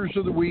 2 numbers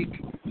of the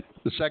week,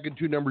 the second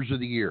 2 numbers of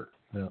the year.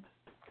 Yeah.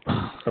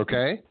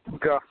 Okay?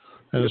 Okay.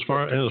 And as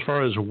far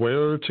as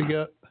where to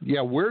get?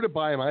 Yeah, where to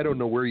buy them, I don't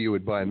know where you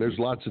would buy them. There's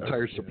lots of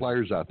tire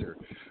suppliers out there.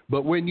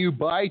 But when you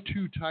buy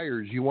 2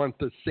 tires, you want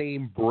the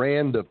same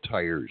brand of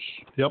tires.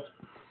 Yep.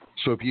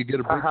 So if you get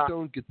a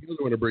Bridgestone, get the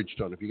other one a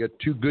Bridgestone. If you get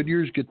 2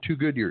 Goodyears, get 2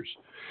 Goodyears.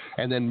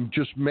 And then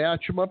just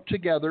match them up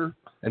together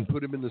and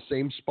put them in the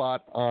same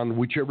spot on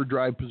whichever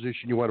drive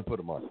position you want to put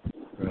them on.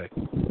 Right.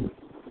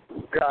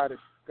 Got it.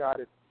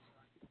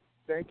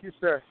 Thank you,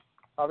 sir.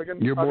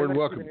 You're more than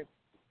welcome.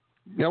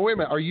 Now, wait a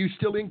minute. Are you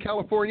still in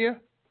California?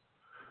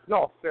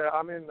 No, sir.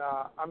 I'm in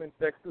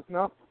Texas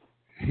now.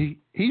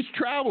 He's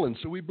traveling,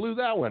 so we blew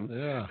that one.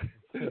 Yeah.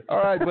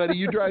 All right, buddy.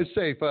 You drive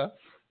safe, huh?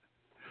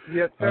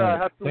 Yes, sir. I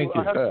have to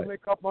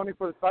make up money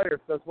for the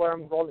tires. That's why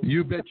I'm rolling.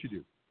 You bet you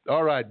do.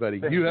 All right,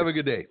 buddy. You have a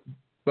good day.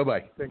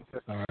 Bye-bye. Thanks,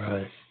 sir. All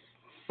right.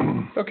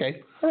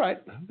 Okay. All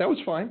right. That was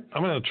fine.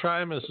 I'm going to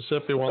try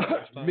Mississippi one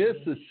last time.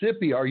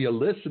 Mississippi, are you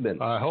listening?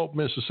 I hope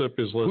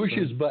Mississippi's listening. Push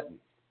his button.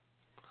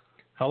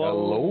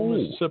 Hello,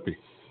 Mississippi.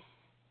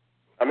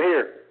 I'm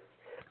here.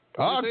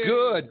 Oh,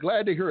 good.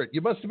 Glad to hear it.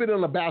 You must have been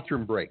on a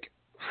bathroom break.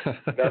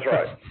 That's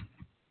right.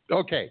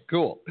 Okay,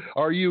 cool.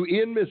 Are you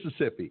in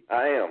Mississippi?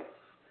 I am.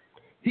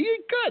 He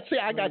good. See,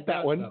 I got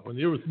that one.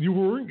 You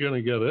weren't going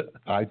to get it.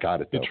 I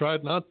got it, though. You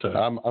tried not to.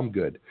 I'm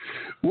good.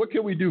 What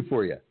can we do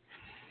for you?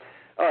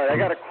 All right, I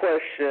got a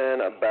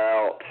question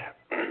about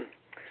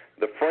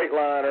the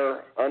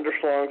Freightliner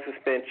underslung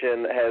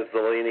suspension that has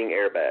the leaning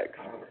airbags.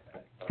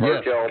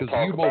 Yes, y'all because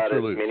talk U-bolts about are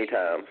it loose. many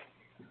times.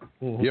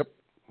 Mm-hmm. Yep.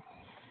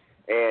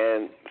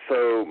 And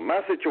so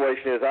my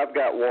situation is I've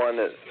got one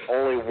that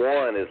only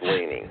one is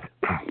leaning.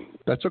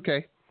 That's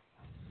okay.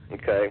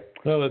 Okay.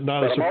 No,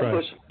 not but a surprise. I'm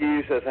also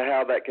confused as to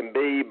how that can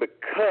be,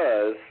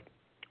 because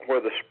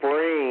where the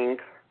spring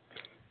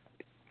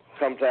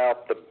comes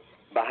out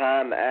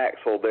behind the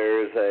axle,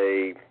 there is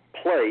a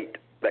plate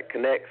that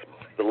connects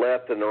the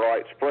left and the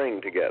right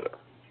spring together.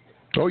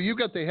 Oh, you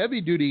got the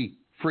heavy-duty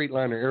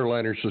Freightliner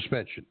airliner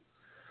suspension.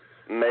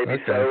 Maybe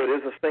Okay. so. It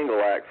is a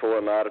single axle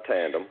and not a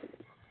tandem.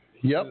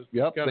 Yep.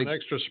 Got an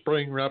extra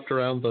spring wrapped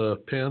around the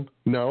pin?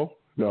 No.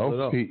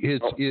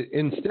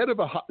 Instead of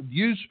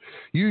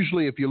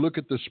usually if you look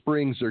at the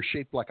springs, they're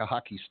shaped like a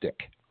hockey stick.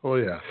 Oh,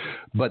 yeah.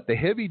 But the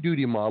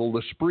heavy-duty model,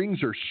 the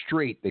springs are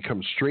straight. They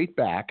come straight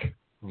back.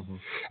 Mm-hmm.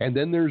 And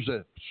then there's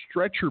a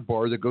stretcher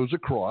bar that goes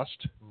across.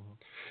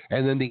 Mm-hmm.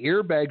 And then the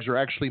airbags are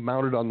actually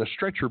mounted on the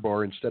stretcher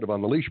bar instead of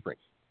on the leaf spring.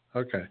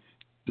 Okay.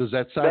 Does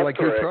that sound like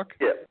correct. your truck?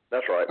 Yeah,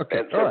 that's right. Okay.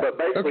 And so, All right. But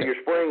basically okay. your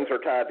springs are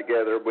tied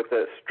together with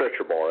that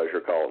stretcher bar, as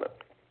you're calling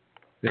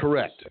it.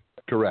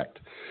 Correct.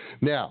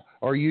 Now,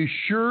 are you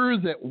sure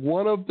that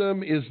one of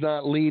them is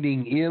not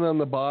leaning in on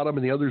the bottom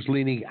and the other's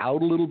leaning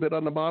out a little bit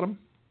on the bottom?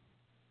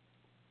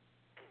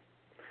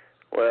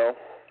 Well,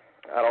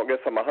 I don't guess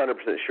I'm 100%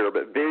 sure,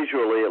 but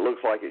visually it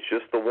looks like it's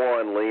just the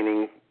one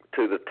leaning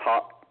to the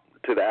top,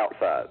 to the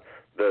outside.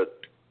 The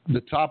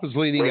top is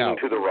leaning out.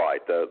 to the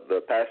right.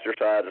 The passenger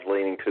side is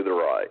leaning to the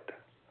right.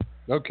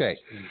 Okay.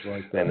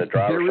 And the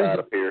driver's side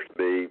appears to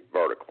be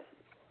vertical.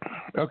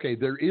 Okay,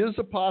 there is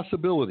a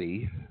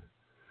possibility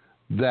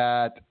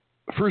that,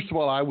 first of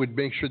all, I would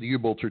make sure the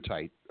U-bolts are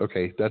tight.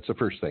 Okay, that's the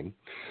first thing.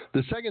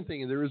 The second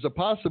thing, there is a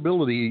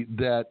possibility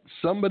that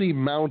somebody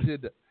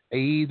mounted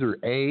either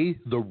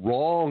the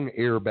wrong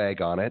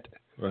airbag on it,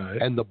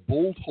 right, and the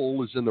bolt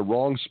hole is in the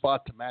wrong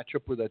spot to match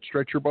up with that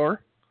stretcher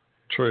bar.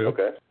 True.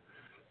 Okay.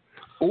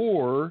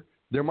 Or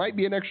there might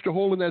be an extra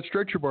hole in that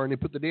stretcher bar, and they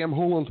put the damn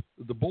hole in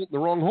the bolt in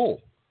the wrong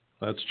hole.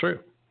 That's true.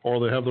 Or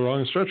they have the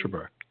wrong stretcher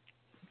bar.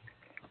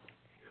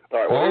 All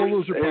right. Well, all of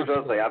those are here's possible.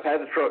 another thing. I've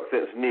had the truck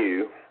since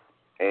new,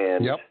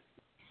 and Yep.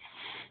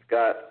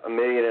 got $1.5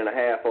 million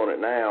on it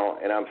now,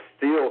 and I'm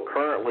still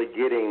currently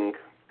getting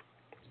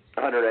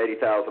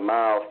 180,000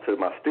 miles to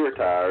my steer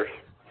tires,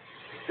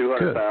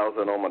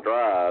 200,000 on my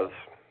drives.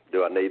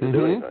 Do I need to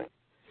do anything?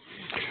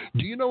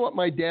 Do you know what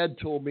my dad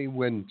told me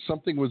when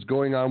something was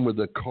going on with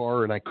the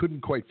car and I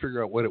couldn't quite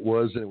figure out what it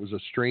was and it was a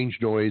strange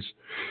noise?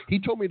 He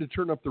told me to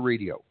turn up the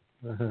radio.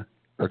 Uh-huh.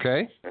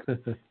 Okay?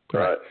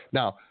 Right.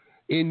 Now,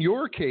 in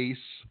your case,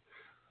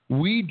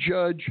 we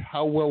judge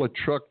how well a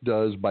truck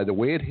does by the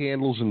way it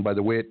handles and by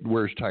the way it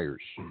wears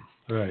tires.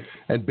 Right.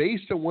 And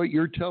based on what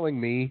you're telling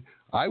me,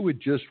 I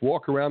would just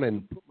walk around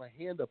and put my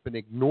hand up and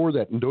ignore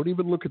that and don't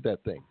even look at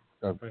that thing.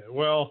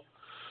 Well,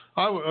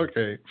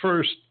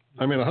 first,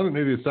 I mean,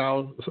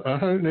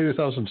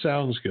 180,000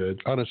 sounds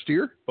good. On a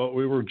steer? But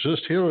we were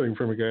just hearing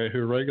from a guy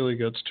who regularly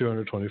gets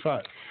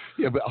 225.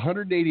 Yeah, but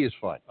 180 is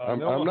fine. I'm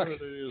not.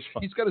 180 is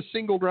fine. He's got a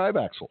single drive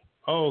axle.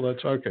 Oh,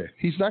 that's okay.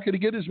 He's not going to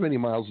get as many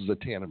miles as a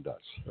tandem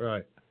does.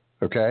 Right.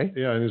 Okay?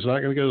 Yeah, and he's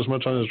not going to get as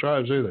much on his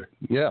drives either.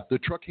 Yeah. The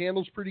truck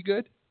handles pretty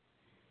good.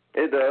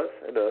 It does.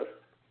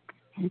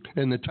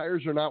 And the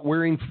tires are not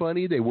wearing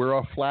funny. They wear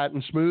off flat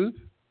and smooth.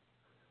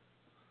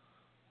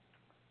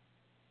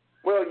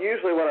 Well,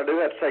 usually when I do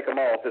have to take them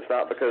off, it's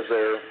not because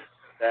they're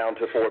down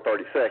to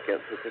 4/32.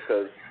 It's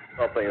because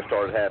something has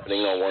started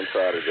happening on one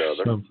side or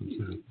the other.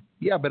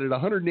 Yeah, but at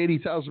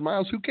 180,000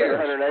 miles, who At cares?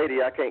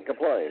 180, I can't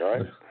complain,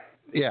 right?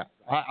 Yeah.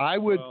 I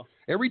would,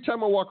 every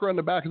time I walk around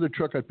the back of the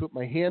truck, I'd put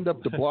my hand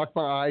up to block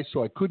my eyes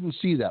so I couldn't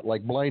see that,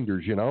 like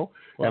blinders, you know?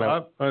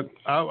 Well, and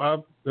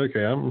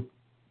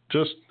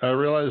I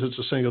realize it's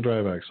a single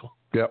drive axle.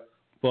 Yep.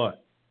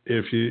 But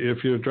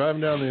if you're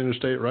driving down the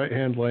interstate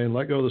right-hand lane,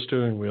 let go of the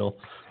steering wheel,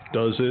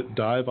 does it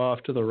dive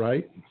off to the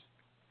right?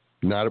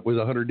 Not with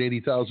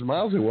 180,000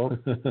 miles, it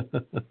won't.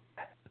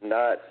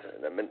 No,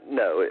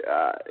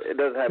 it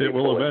doesn't have. It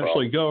will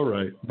eventually go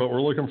right, but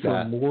we're looking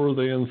for more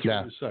than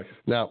 3 seconds.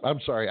 Now, I'm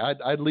sorry.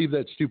 I'd leave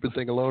that stupid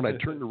thing alone. I'd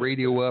turn the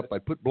radio up.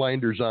 I'd put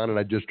blinders on, and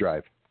I'd just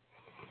drive.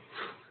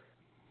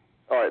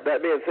 All right.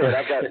 That being said,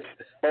 I've got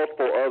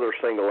multiple other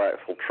single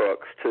axle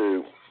trucks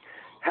too.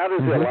 How does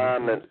the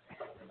alignment?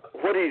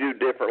 What do you do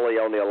differently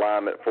on the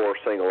alignment for a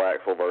single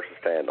axle versus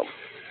tandem?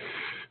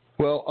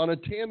 Well, on a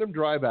tandem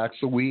drive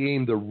axle, we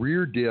aim the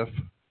rear diff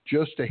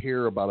just a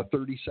hair, about a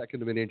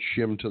 32nd of an inch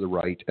shim to the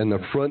right, and the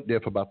front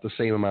diff about the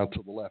same amount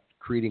to the left,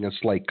 creating a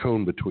slight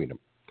cone between them.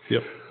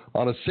 Yep.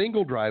 On a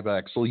single drive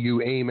axle,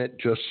 you aim it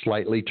just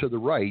slightly to the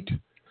right,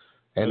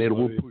 and it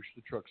will push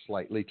the truck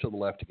slightly to the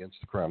left against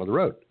the crown of the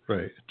road.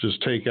 Right.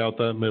 Just take out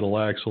that middle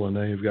axle, and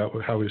then you've got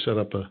how we set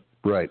up a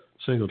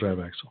single drive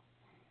axle.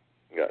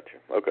 Gotcha.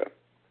 Okay.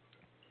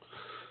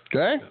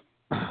 Okay?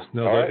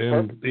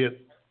 No,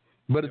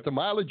 but at the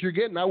mileage you're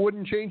getting, I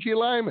wouldn't change the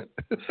alignment.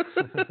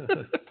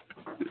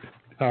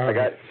 All right. I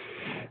got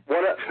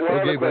one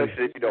other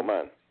question, if you don't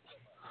mind.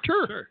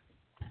 Sure.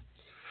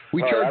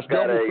 We charge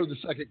double for the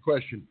second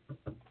question.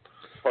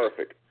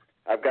 Perfect.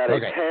 I've got a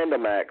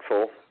tandem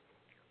axle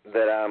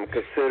that I'm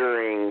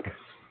considering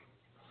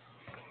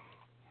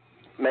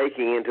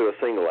making into a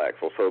single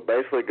axle. So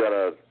basically going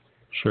to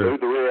move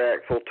the rear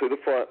axle to the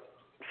front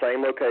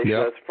same location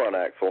as the front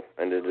axle,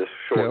 and then just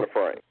shorten the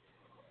frame.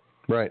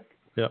 Right.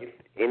 Yep.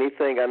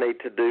 Anything I need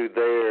to do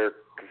there,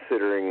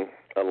 considering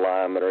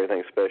alignment or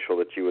anything special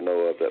that you would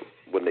know of that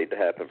would need to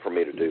happen for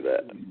me to do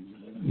that?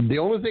 The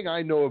only thing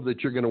I know of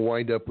that you're going to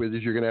wind up with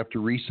is you're going to have to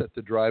reset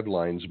the drive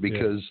lines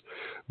because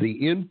the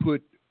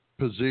input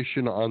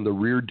position on the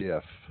rear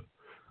diff,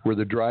 where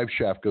the drive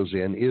shaft goes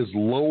in, is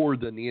lower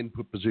than the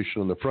input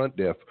position on the front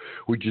diff,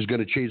 which is going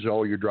to change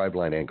all your drive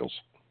line angles.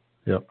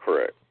 Yep.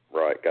 Correct.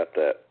 Right, got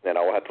that. And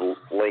I will have to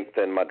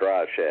lengthen my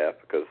drive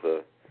shaft because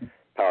the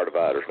power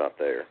divider's not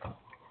there.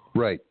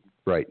 Right.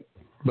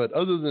 But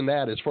other than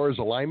that, as far as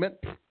alignment,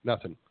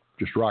 nothing.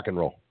 Just rock and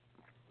roll.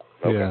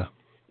 Okay. Yeah.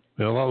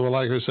 Well,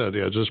 like I said,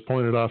 just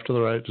point it off to the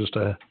right, just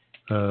a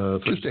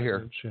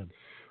hair.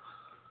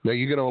 Now,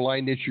 you going to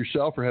align this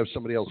yourself or have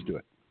somebody else do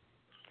it?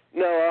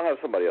 No, I'll have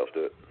somebody else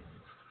do it.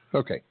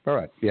 Okay. All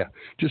right. Yeah.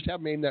 Just have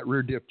them aim that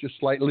rear diff just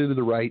slightly to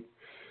the right,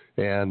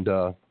 and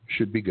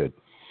should be good.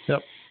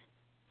 Yep.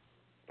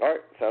 All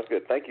right. Sounds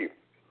good. Thank you.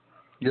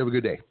 You have a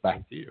good day. Bye.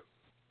 Thank you.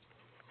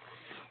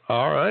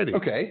 All righty.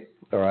 Okay.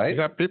 All right. You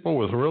got people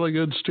with really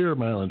good steer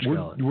mileage.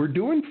 We're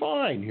doing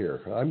fine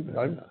here.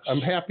 I'm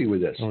happy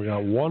with this. We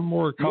got one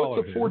more caller.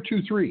 What's the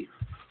 423?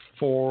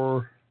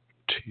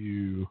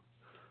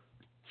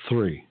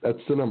 423.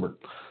 That's the number.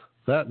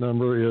 That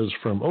number is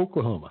from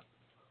Oklahoma.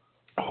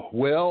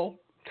 Well,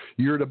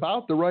 you're at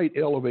about the right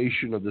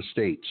elevation of the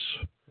states.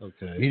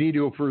 Okay. You need to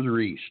go further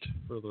east.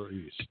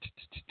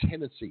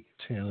 Tennessee.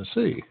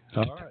 All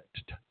right.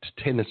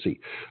 Tennessee.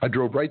 I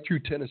drove right through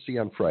Tennessee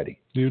on Friday.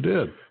 You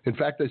did? In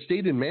fact, I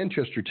stayed in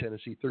Manchester,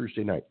 Tennessee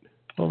Thursday night.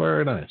 Oh,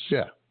 very nice.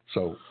 Yeah.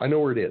 So I know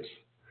where it is.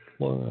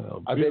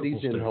 Well, I bet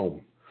he's in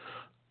home.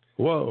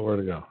 Whoa, where'd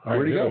he go?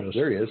 Where'd he go?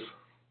 There he is.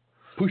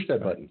 Push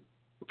that button.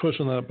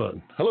 Pushing that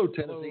button. Hello,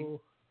 Tennessee.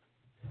 Hello.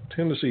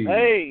 Tennessee.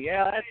 Hey,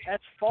 yeah,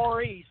 that's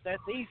far east.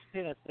 That's East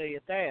Tennessee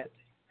at that.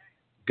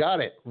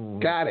 Got it.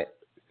 Got it.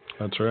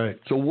 That's right.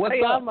 So what's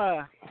up?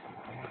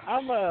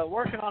 I'm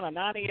working on a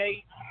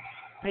 98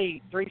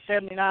 Pete,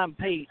 379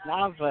 Pete, and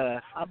I'm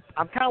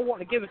kind of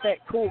wanting to give it that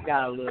cool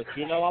guy look.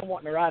 You know, I'm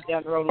wanting to ride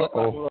down the road look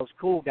like one of those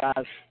cool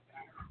guys.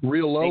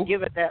 Real low. And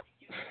give it that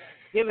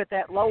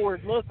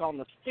lowered look on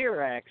the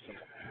steer axle.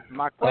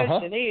 My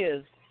question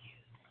is,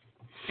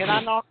 can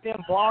I knock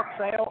them blocks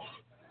out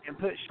and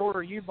put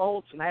shorter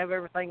U-bolts and have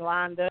everything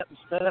lined up and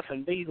stuff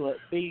and be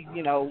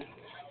you know,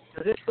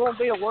 because it's going to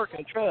be a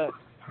working truck.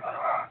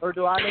 Or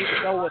do I need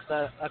to go with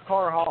a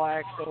car haul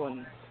axle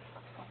and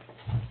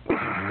do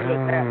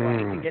it that way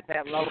to get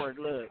that lowered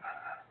look?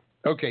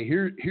 Okay,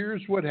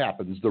 here's what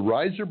happens. The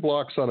riser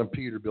blocks on a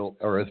Peterbilt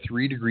are a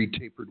 3-degree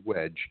tapered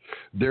wedge.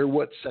 They're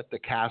what set the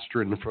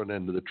caster in the front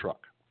end of the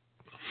truck.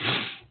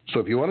 So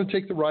if you want to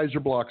take the riser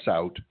blocks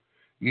out,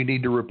 you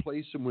need to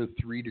replace them with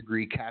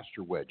 3-degree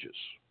caster wedges.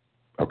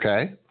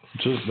 Okay?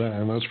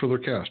 And that's for the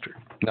caster.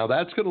 Now,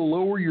 that's going to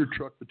lower your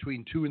truck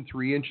between 2 and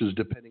 3 inches,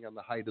 depending on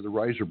the height of the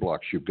riser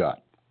blocks you've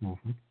got.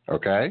 Mm-hmm.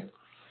 Okay?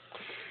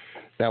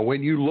 Now,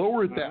 when you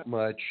lower it that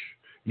much,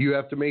 you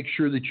have to make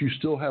sure that you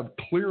still have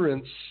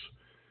clearance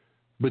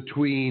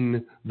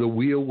between the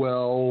wheel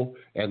well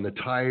and the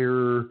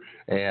tire,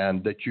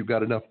 and that you've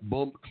got enough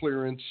bump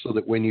clearance so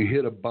that when you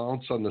hit a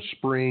bounce on the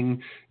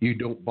spring, you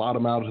don't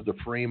bottom out of the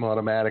frame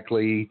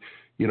automatically.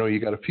 You know, you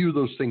got a few of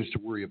those things to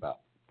worry about.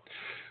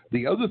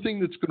 The other thing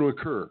that's going to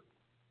occur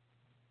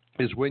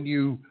is when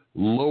you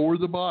lower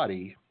the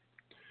body,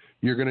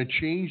 you're going to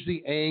change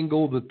the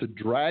angle that the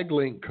drag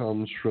link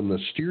comes from the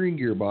steering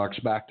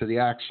gearbox back to the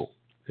axle.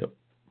 Yep.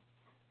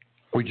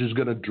 Which is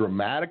going to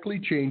dramatically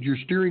change your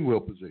steering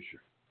wheel position.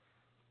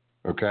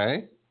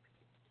 Okay?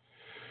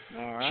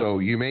 All right. So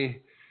you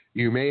may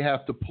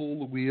have to pull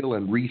the wheel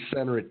and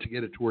recenter it to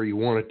get it to where you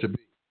want it to be.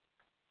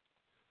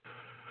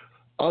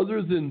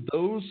 Other than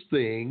those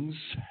things,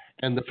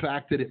 and the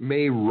fact that it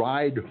may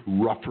ride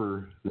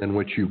rougher than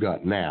what you've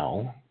got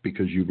now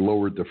because you've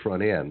lowered the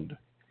front end,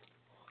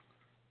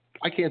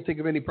 I can't think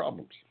of any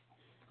problems.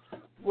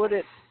 Will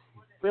it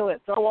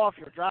throw off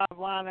your drive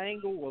line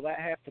angle? Will that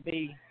have to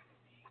be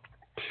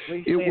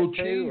reset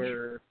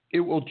too? It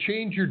will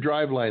change your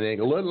drive line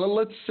angle.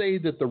 Let's say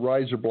that the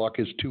riser block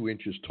is 2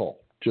 inches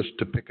tall, just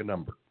to pick a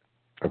number.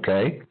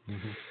 Okay?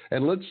 Mm-hmm.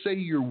 And let's say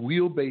your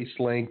wheelbase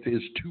length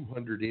is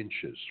 200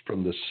 inches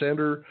from the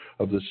center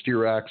of the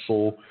steer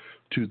axle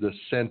to the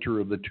center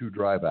of the two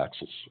drive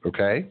axles.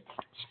 Okay?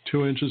 It's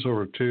 2 inches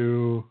over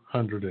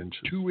 200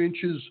 inches. 2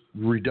 inches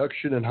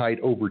reduction in height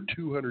over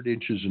 200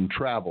 inches in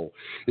travel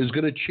is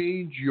going to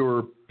change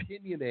your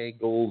pinion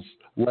angles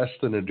less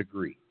than a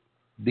degree.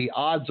 The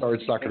odds are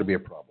it's not going to be a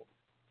problem.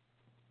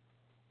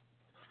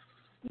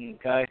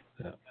 Okay.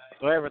 Yeah.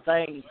 So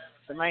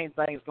the main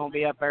thing is going to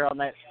be up there on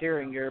that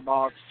steering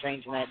gearbox,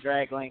 changing that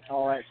drag length,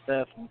 all that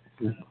stuff.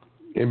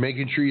 And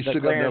making sure you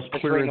still got enough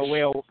clearance. Between the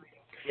wheel,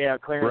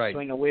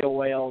 between the wheel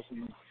wells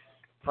and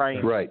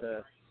frames. Right.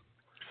 And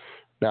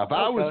now, if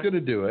I was going to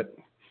do it,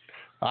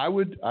 I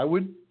would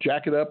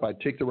jack it up.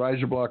 I'd take the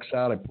riser blocks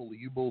out. I'd pull the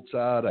U-bolts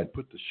out. I'd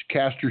put the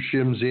caster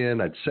shims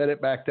in. I'd set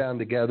it back down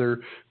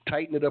together,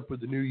 tighten it up with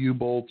the new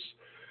U-bolts,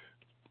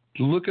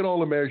 look at all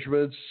the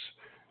measurements,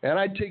 and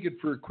I'd take it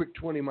for a quick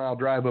 20-mile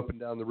drive up and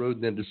down the road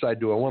and then decide,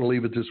 do I want to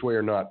leave it this way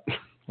or not?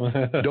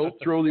 Don't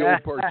throw the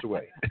old parts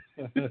away.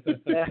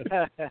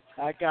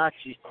 I got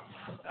you.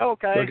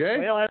 Okay.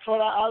 Well, that's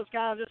what I was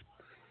kind of just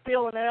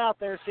feeling it out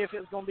there, see if it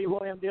was going to be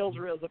one of them deals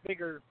where it was a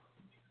bigger,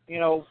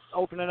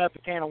 opening up a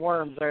can of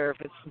worms there,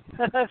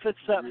 if it's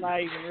something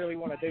I even really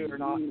want to do or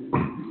not.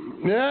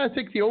 Yeah, I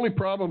think the only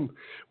problem,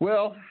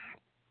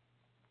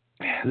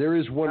 there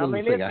is one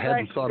other thing. I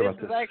hadn't thought about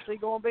this. This is actually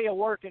going to be a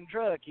working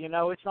truck,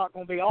 It's not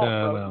going to be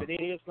off-road, but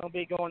it is going to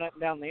be going up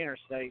and down the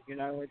interstate,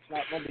 It's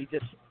not going to be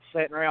just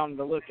sitting around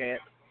to look at.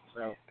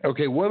 So.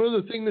 Okay, one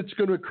other thing that's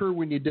going to occur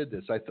when you did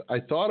this. I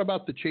thought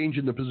about the change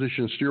in the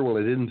position of steer wheel.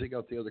 I didn't think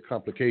out the other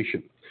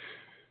complication.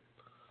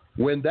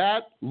 When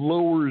that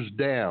lowers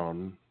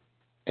down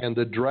and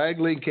the drag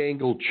link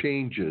angle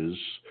changes,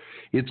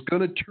 it's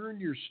going to turn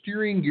your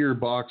steering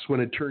gearbox when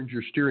it turns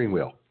your steering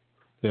wheel.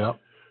 Yeah.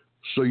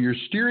 So your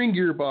steering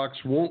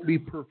gearbox won't be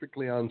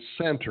perfectly on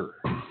center.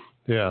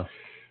 Yeah.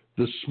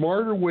 The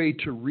smarter way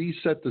to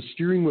reset the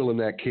steering wheel in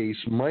that case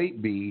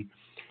might be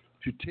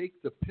to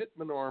take the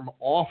pitman arm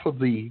off of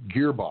the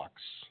gearbox.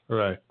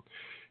 Right.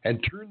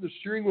 And turn the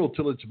steering wheel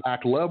till it's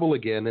back level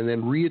again, and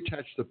then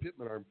reattach the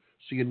pitman arm.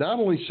 So you not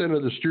only center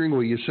the steering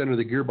wheel, you center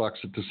the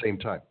gearbox at the same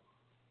time.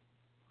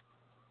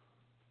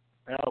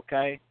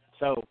 Okay.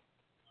 So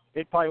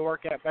it'd probably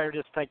work out better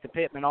just take the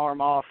pitman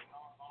arm off,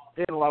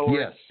 then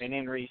lower it, and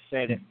then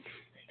reset it.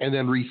 And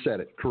then reset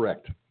it,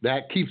 correct.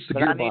 That keeps the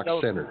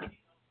gearbox centered.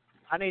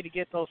 I need to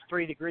get those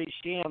 3-degree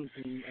shims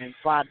and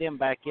slide them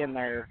back in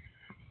there.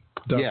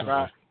 Definitely. Yeah.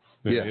 Right.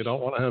 Yeah, you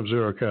don't want to have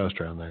zero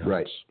caster on there.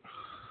 Right.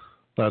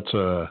 That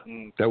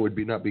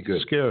would not be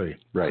good. Scary.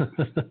 Right.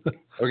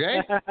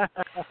 Okay?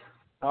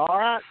 All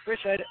right.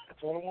 Appreciate it.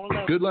 That's what I want to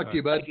know. Good luck to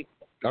you, bud.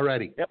 All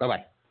righty. Yep.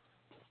 Bye-bye.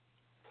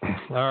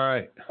 All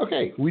right.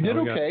 Okay. We did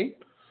okay.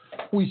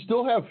 We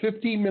still have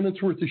 15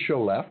 minutes worth of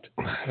show left.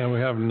 And we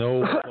have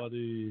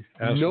nobody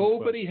asking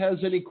Nobody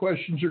has any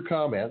questions or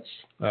comments.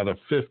 Out of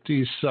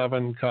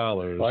 57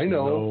 callers, I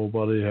know.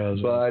 Nobody has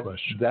any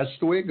questions. That's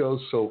the way it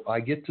goes, so I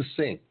get to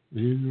sing.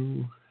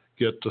 You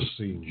get to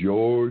sing.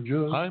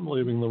 Georgia. I'm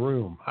leaving the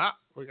room.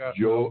 We got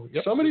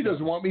Somebody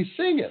doesn't want me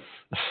singing.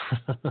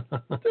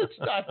 That's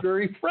not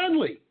very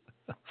friendly.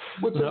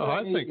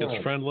 I think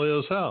it's friendly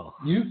as hell.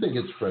 You think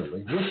it's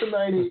friendly. What's a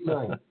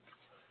 989?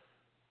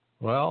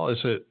 Well, is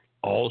it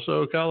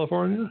also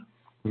California?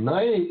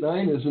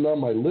 989 isn't on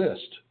my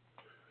list.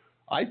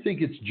 I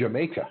think it's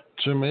Jamaica.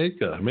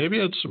 Jamaica. Maybe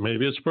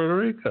it's Puerto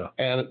Rico.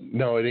 And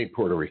no, it ain't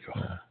Puerto Rico.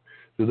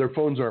 Their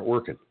phones aren't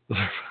working.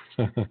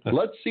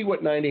 Let's see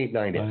what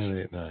 989 is.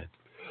 989.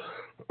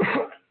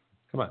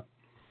 Come on.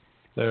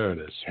 There it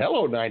is.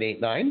 Hello,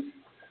 989.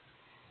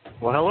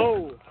 Well,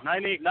 hello.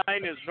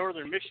 989 is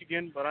Northern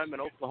Michigan, but I'm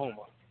in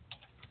Oklahoma.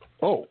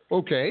 Oh,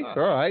 okay.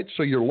 All right.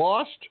 So you're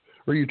lost,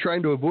 or are you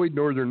trying to avoid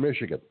Northern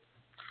Michigan?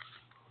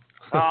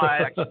 I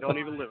actually don't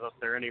even live up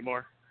there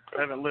anymore.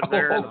 I haven't lived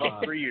there in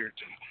about 3 years.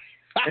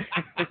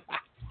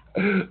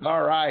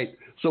 All right.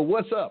 So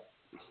what's up?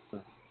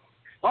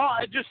 Well,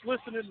 I just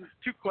listened to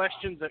 2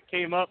 questions that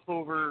came up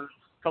over a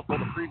couple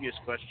of the previous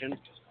questions.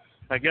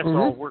 I guess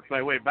I'll work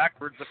my way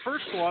backwards. The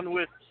first one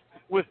with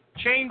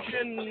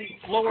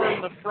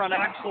lowering the front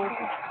axle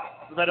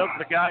that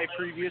the guy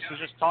previous was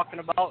just talking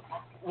about,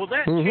 will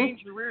that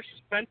change the rear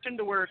suspension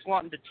to where it's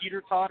wanting to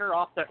teeter-totter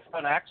off that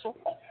front axle?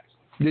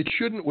 It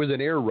shouldn't with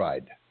an air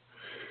ride.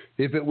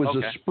 If it was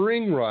a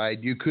spring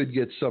ride, you could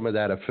get some of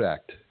that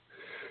effect.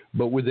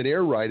 But with an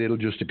air ride, it'll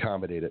just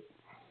accommodate it.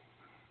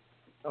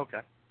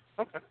 Okay.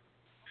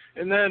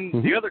 And then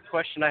the other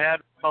question I had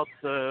about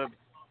the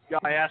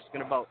guy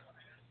asking about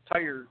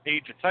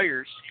age of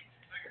tires,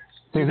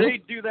 do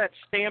they do that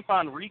stamp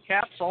on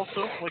recaps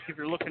also? Like if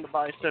you're looking to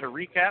buy a set of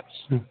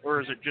recaps,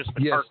 or is it just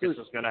the carcass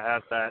is going to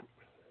have that?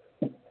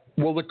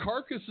 Well, the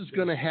carcass is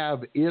going to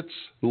have its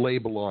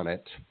label on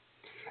it.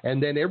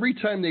 And then every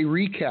time they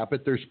recap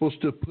it, they're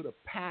supposed to put a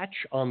patch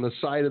on the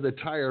side of the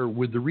tire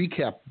with the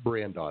recap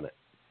brand on it.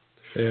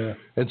 Yeah.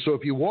 And so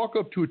if you walk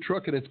up to a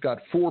truck and it's got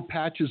 4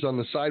 patches on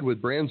the side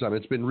with brands on it,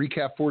 it's been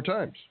recapped 4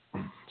 times.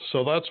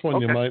 So that's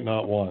one you might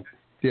not want.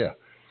 Yeah.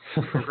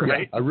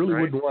 Right. Yeah, I really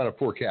wouldn't want a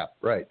 4 cap.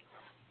 Right.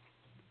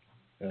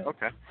 Yeah.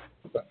 Okay.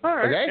 All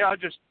right. Okay. Yeah,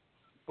 just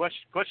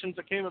questions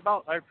that came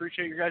about. I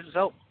appreciate your guys'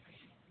 help.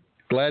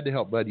 Glad to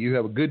help, bud. You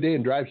have a good day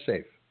and drive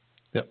safe.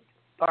 Yep.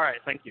 All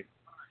right. Thank you.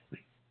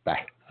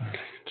 Bye.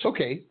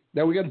 Okay.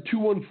 Now we got a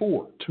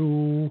 214.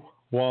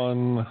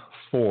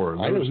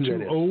 214. I know who that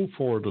is.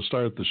 204 to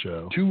start the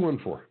show.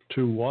 214.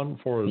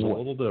 214 is a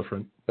little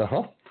different.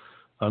 Uh-huh.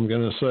 I'm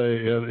going to say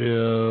it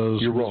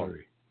is You're wrong.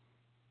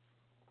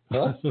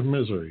 Huh?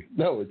 Missouri.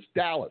 No, it's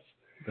Dallas.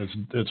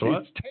 It's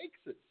what? It's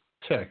Texas.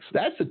 Texas.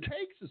 That's a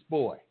Texas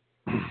boy.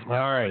 All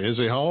right. Is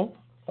he home?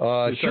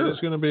 Sure. He's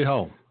going to be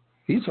home.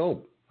 He's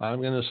home.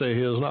 I'm going to say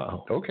he is not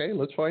home. Okay,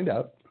 let's find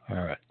out. All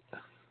right.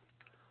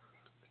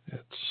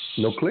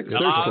 No clicks.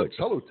 There's clicks.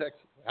 Hello,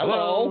 Texas.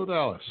 Hello,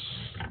 Dallas.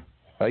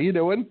 How you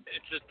doing?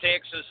 It's a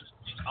Texas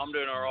I'm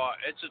doing all right.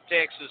 It's a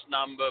Texas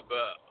number,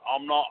 but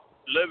I'm not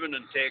living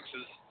in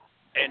Texas.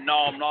 And no,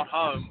 I'm not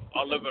home.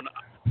 I live in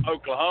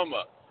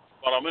Oklahoma,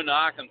 but I'm in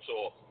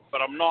Arkansas.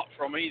 But I'm not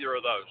from either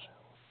of those.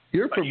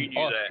 You're but from you knew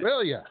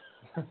Australia.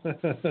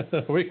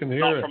 We can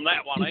hear not it. from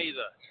that one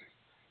either.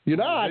 You're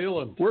not. New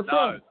Zealand. We're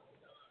from.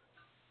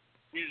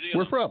 New Zealand.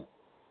 We're from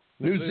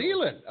New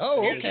Zealand.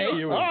 Oh, New okay.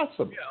 Zealand.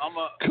 Awesome. Yeah, I'm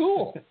a.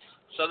 Cool.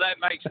 So that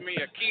makes me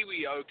a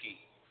Kiwi-Okie.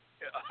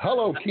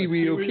 Hello,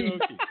 Kiwi-Okie.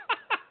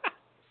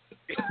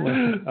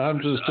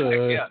 I'm just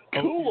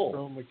cool.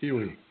 from the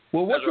Kiwi.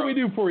 Well, what can we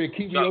do for you,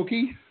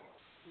 Kiwi-Okie?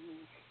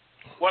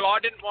 Well, I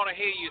didn't want to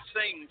hear you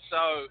sing,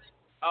 so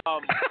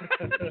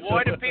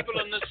why do people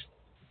in this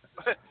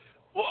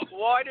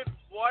why do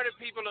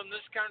people in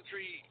this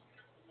country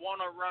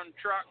want to run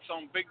trucks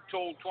on big,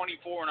 tall,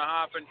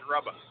 24.5-inch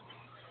rubber?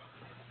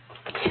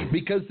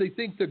 Because they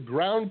think the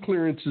ground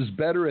clearance is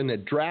better and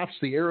it drafts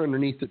the air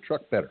underneath the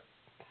truck better.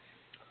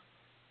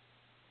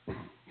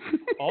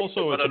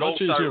 Also, it's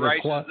much easier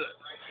to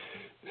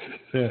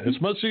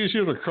it's much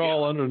easier to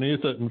crawl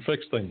underneath it and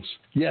fix things.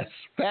 Yes,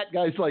 fat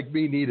guys like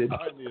me need it.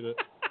 I need it.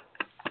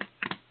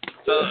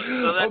 So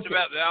that's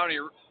about the only.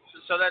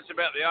 So that's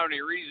about the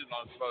only reason,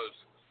 I suppose.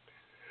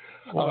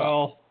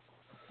 Well,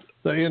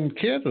 in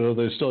Canada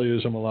they still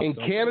use them a lot. In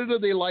Canada,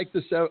 they like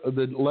the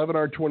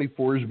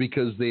 11R24s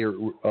because they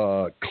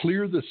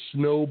clear the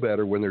snow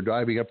better when they're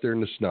driving up there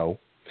in the snow.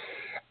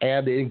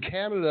 And in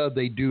Canada,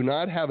 they do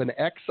not have an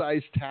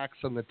excise tax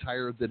on the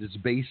tire that is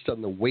based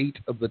on the weight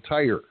of the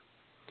tire.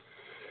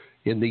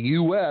 In the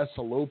U.S.,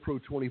 a Low Pro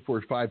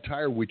 24.5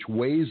 tire, which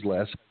weighs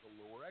less, has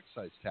a lower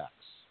excise tax.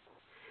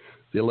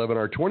 The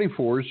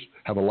 11R24s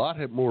have a lot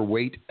more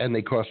weight, and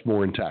they cost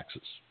more in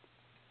taxes.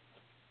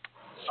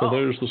 So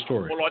there's the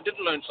story. Well, I did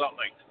learn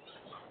something.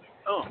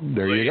 Oh,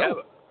 there you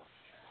go.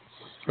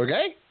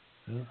 Okay?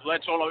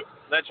 That's all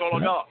I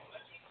got.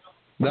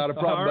 Not a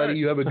problem, right. buddy.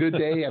 You have a good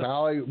day, and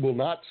I will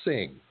not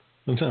sing.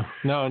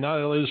 No, not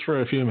at least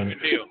for a few minutes.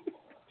 Good deal.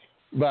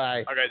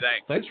 Bye. Okay,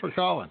 thanks. Thanks for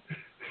calling.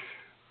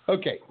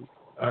 Okay.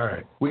 All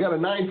right. We got a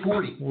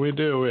 940. We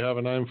do. We have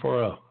a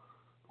 940.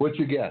 What's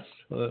your guess?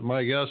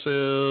 My guess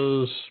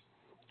is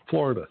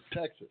Florida.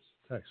 Texas.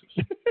 Texas.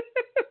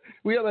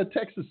 We have a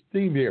Texas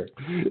theme here.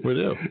 We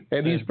do.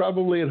 And he's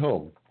probably at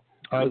home.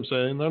 I'm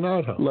saying they're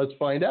not home. Let's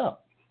find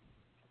out.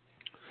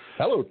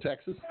 Hello,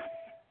 Texas.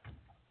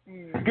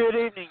 Good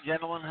evening,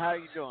 gentlemen. How are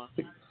you doing?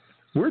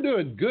 We're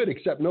doing good,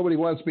 except nobody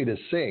wants me to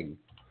sing.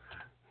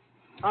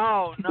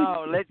 Oh,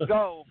 no. Let's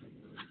go.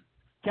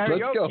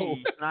 Karaoke Let's go.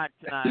 night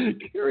tonight.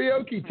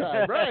 Karaoke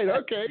time. Right,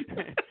 okay.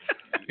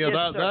 Yeah,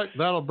 Yes,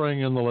 that'll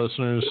bring in the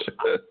listeners.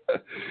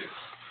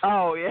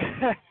 Oh,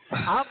 yeah.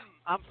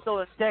 I'm still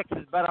in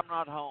Texas, but I'm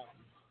not home.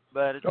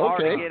 But it's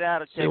hard to get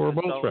out of Texas, we're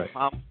both so right.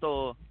 I'm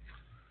still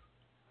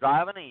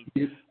driving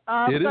east.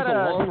 It is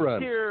a long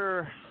run.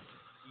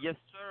 Yes,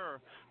 sir.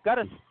 Got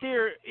a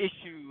steer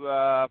issue.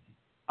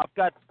 I've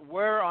got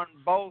wear on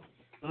both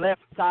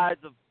left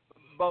sides of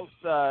both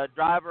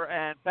driver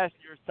and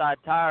passenger side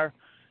tire,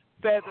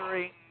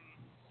 feathering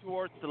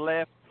towards the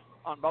left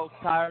on both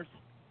tires.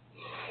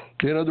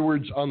 In other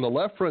words, on the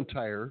left front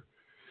tire,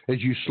 as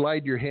you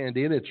slide your hand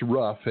in, it's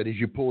rough, and as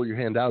you pull your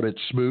hand out,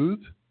 it's smooth?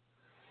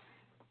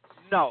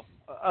 No,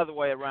 other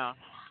way around.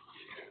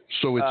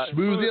 So it's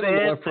smooth in on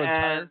the left front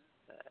tire,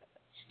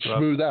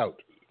 smooth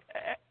out.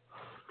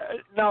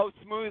 No,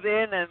 smooth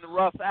in and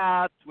rough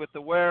out with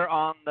the wear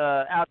on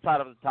the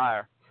outside of the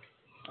tire.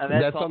 And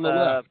that's on the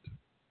left.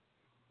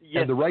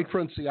 Yes. And the right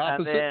front's the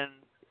opposite? And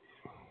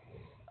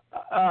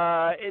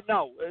then,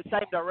 no,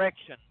 same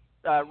direction.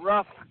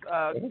 Rough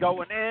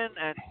going in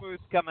and smooth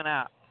coming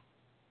out.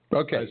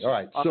 Okay, all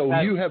right. On So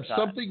the you have side.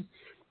 something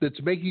that's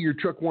making your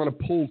truck want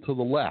to pull to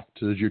the left.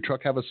 Does your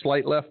truck have a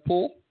slight left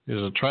pull?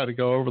 Does it try to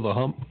go over the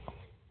hump?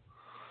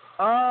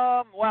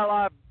 Well,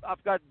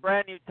 I've got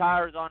brand new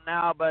tires on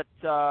now, but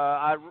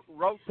I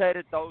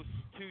rotated those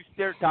two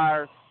steer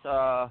tires,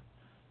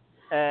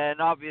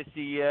 and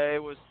obviously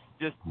it was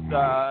just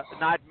a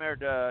nightmare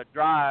to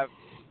drive.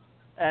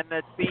 And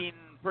it's been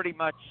pretty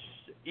much,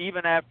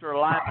 even after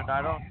alignment,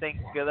 I don't think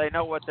they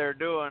know what they're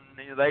doing.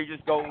 They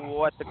just go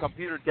what the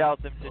computer tells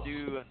them to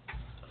do and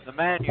the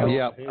manual.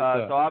 Yeah.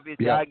 So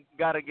obviously Yeah. I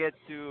got to get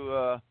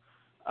to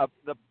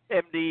the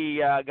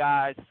MD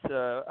guys,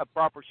 a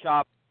proper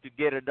shop to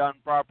get it done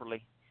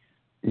properly.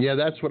 Yeah,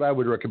 that's what I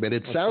would recommend.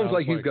 It sounds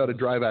like you've got a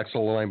drive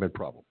axle alignment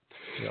problem.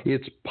 Yeah.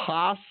 It's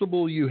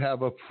possible you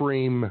have a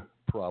frame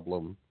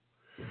problem,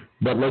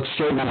 but let's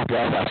start with the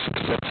drive axle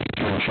because that's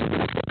the issue.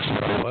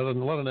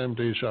 Let an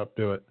MD shop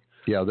do it.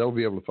 Yeah, they'll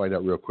be able to find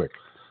out real quick.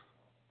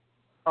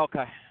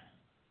 Okay.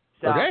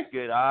 Sounds Okay.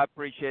 good. I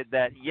appreciate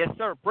that. Yes,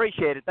 sir.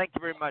 Appreciate it. Thank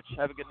you very much.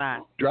 Have a good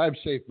night. Drive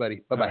safe,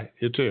 buddy. Bye-bye. Right,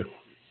 you too.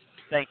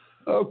 Thanks.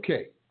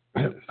 Okay.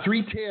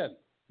 310.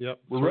 Yep.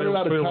 We're running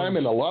out of time,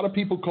 and a lot of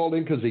people called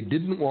in because they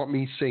didn't want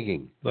me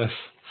singing. That's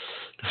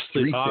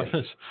the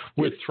obvious.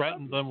 We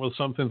threatened them with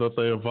something that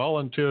they have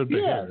volunteered to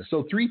hear.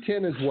 So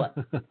 310 is what?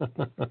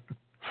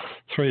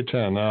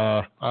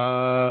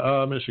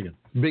 310. Michigan.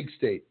 Big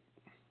state.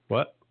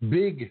 What?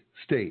 Big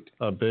state.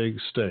 A big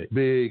state.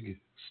 Big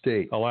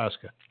state.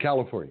 Alaska.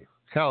 California.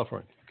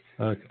 California.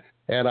 Okay.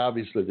 And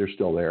obviously they're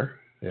still there.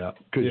 Yeah.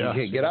 Because you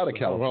can't get out of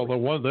California.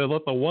 Well, they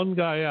let the one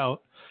guy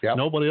out. Yep.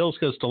 Nobody else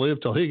gets to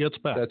leave till he gets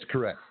back. That's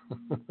correct.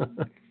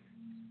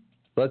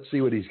 Let's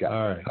see what he's got.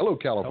 All right. Hello,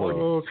 California.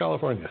 Hello,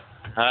 California.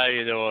 How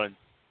you doing?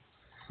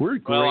 We're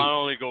great. Well, I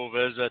only go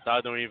visit.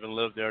 I don't even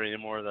live there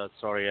anymore. That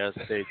sorry ass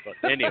state.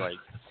 But anyway.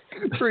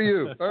 Good for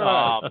you.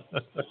 All right.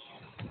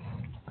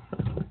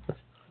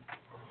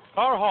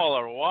 Car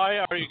hauler, why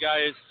are you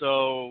guys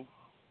so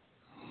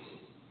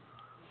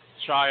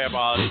shy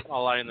about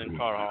aligning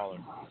car hauler?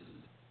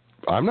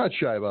 I'm not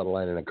shy about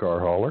aligning a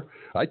car hauler.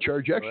 I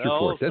charge extra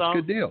for it. That's a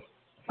good deal.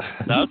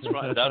 That's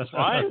right. That's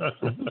fine.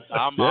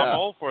 I'm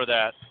all for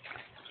that.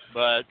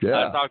 But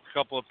I talked to a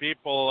couple of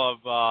people of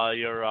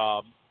your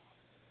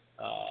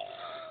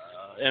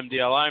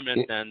MD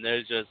alignment, and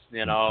they're just,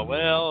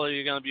 well,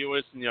 you're going to be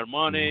wasting your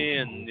money,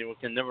 and you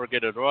can never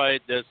get it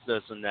right, this,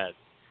 and that.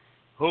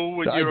 Who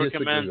would you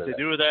recommend to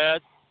do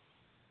that?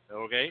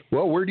 Okay.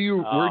 Well, where do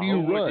you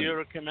run? Would you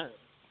recommend?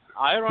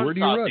 I run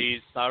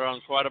Southeast. I run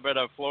quite a bit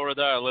of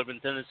Florida. I live in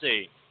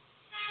Tennessee.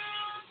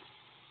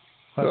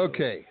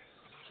 Okay.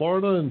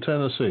 Florida and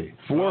Tennessee.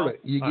 Florida.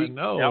 I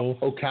know.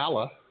 Yep.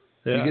 Ocala.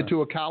 Yeah. You get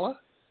to Ocala?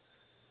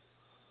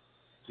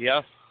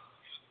 Yes.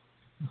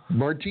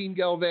 Martin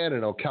Galvan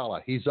in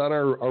Ocala. He's on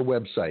our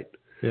website.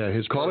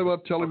 Yeah, call him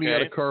up, tell him you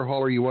got a car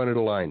hauler, you want it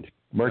aligned.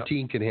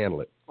 Martin can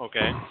handle it.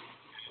 Okay.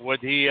 Would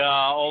he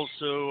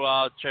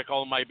also check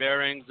all my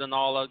bearings and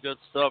all that good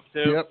stuff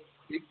too? Yep.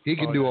 He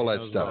can do all that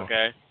stuff.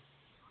 Okay.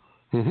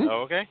 Mm-hmm.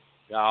 Okay.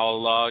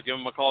 I'll give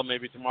him a call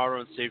maybe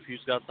tomorrow and see if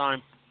he's got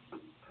time.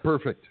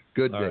 Perfect.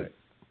 Good day. Right.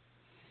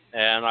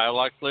 And I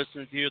like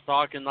listening to you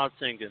talk and not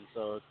singing,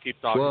 so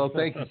keep talking. Well,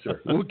 thank you, sir.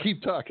 We'll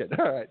keep talking.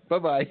 All right.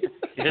 Bye-bye.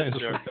 Yes,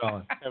 sir.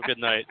 Have a good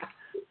night.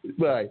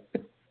 Bye.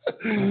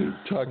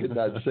 Talking,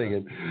 not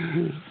singing.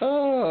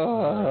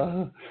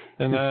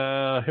 And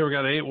here we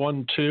got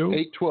 812.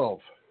 812.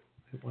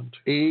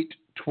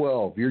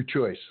 812. Your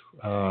choice.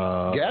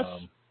 Guess?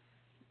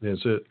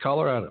 Is it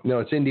Colorado? No,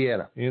 it's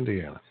Indiana.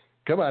 Indiana.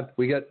 Come on.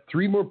 We got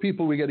 3 more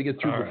people we got to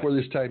get through before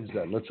this time's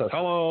done. Let's hustle.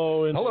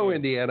 Hello, Indiana. Hello,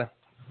 Indiana.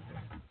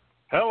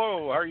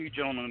 Hello. How are you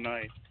gentlemen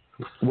tonight?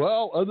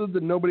 Well, other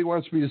than nobody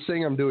wants me to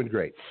sing, I'm doing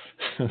great.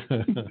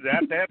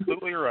 That's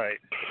absolutely right.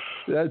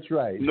 That's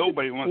right.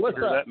 Nobody wants to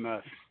hear that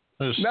mess.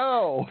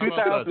 No.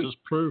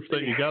 Just proof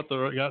that you got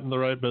in the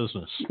right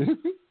business.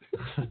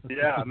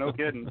 Yeah, no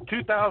kidding.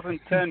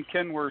 2010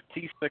 Kenworth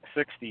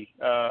T660.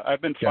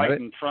 I've been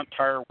fighting front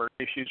tire wear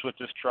issues with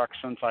this truck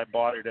since I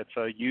bought it. It's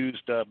a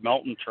used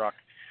Melton truck.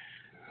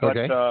 But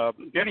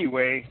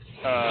anyway,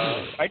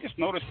 I just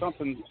noticed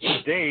something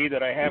today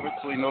that I haven't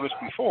really noticed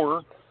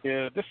before.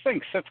 This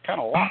thing sits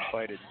kind of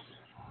lopsided.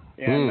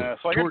 And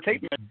so I got a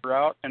tape measure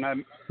out, and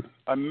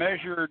I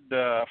measured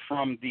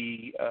from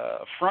the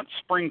front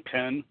spring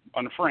pin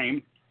on the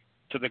frame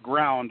to the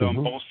ground on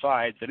both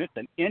sides, and it's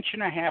 1.5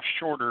 inches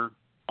shorter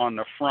on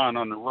the front,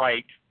 on the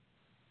right,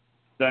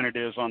 than it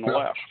is on the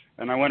left.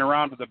 And I went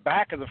around to the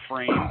back of the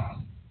frame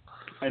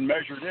and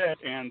measured it,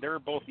 and they're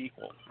both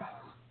equal.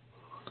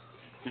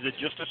 Is it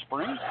just a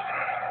spring?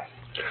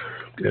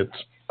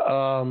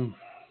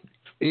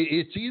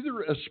 It's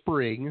either a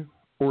spring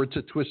or it's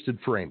a twisted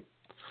frame.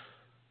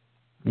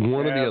 One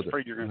or the other. I was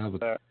afraid you're going to say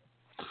that.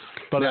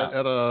 But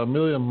at 1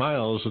 million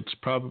miles, it's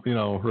probably,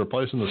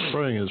 replacing the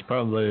spring is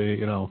probably,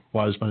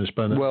 wise money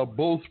spending. Well,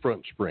 both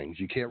front springs.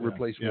 You can't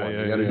replace one.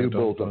 You got to do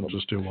both of them.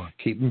 Just do one.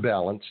 Keep them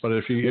balanced. But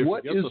if you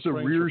what get is the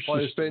rear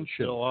suspension?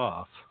 Still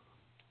off,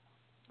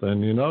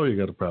 then you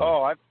got a problem.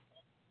 Oh,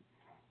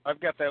 I've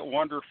got that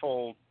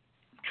wonderful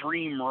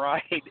Dream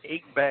Ride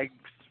 8-bag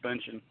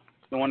suspension.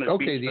 The one that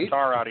beats the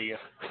tar out of you.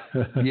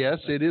 Yes,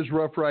 it is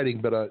rough riding,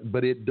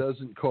 but it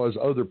doesn't cause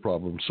other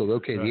problems. So, the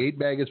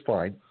 8-bag is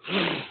fine.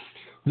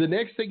 The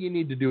next thing you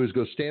need to do is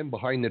go stand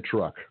behind the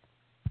truck.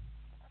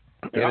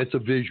 And it's a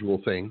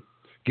visual thing.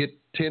 Get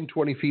 10,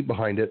 20 feet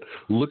behind it.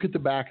 Look at the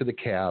back of the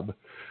cab.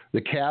 The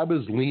cab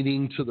is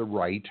leaning to the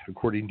right,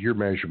 according to your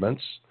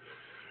measurements.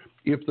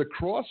 If the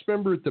cross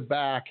member at the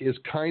back is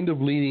kind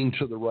of leaning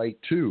to the right,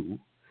 too,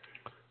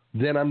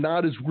 then I'm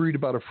not as worried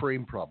about a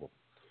frame problem.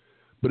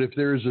 But if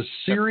there's a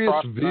serious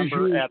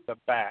visual at the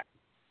back,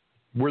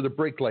 where the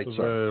brake lights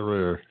are.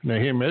 Rear. Now,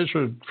 he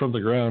measured from the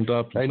ground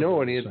up. I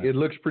know, and it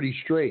looks pretty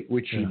straight,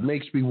 which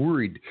makes me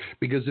worried.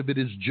 Because if it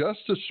is just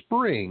a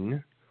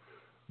spring,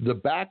 the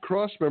back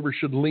cross member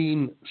should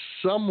lean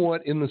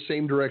somewhat in the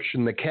same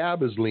direction the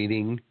cab is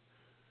leaning.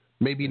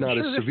 Maybe not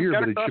as severe,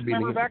 but it should be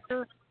leaning. Back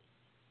there?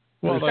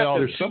 Well,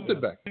 there's something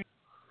back there.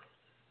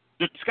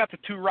 It's got the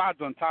 2 rods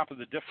on top of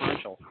the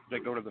differential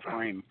that go to the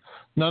frame.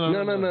 No.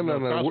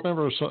 Cross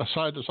member is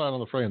side to side on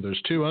the frame. There's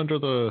 2 under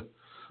the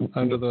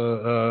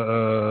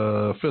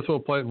fifth wheel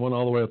plate and 1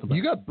 all the way at the back.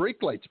 You got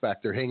brake lights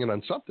back there hanging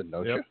on something,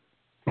 don't you?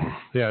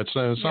 Yeah, it's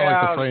not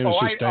like the frame is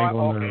just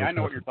dangling there. Okay, I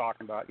know what you're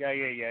talking about. Yeah.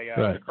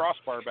 Right. The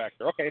crossbar back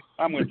there. Okay,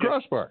 I'm with you. The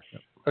crossbar.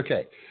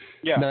 Okay.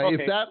 Yeah. Now,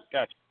 okay.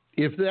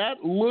 If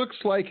that looks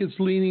like it's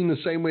leaning the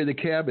same way the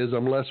cab is,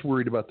 I'm less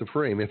worried about the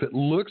frame. If it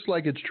looks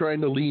like it's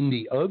trying to lean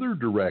the other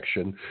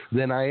direction,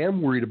 then I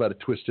am worried about a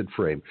twisted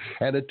frame.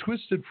 And a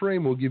twisted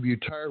frame will give you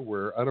tire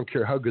wear. I don't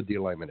care how good the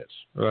alignment is.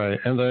 Right.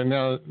 And then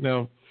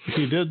now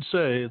he did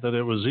say that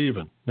it was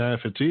even. Now,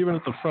 if it's even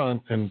at the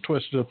front and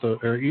twisted at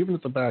or even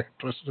at the back,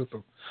 twisted at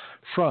the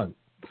front,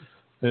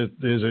 is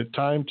it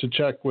time to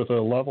check with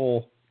a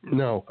level?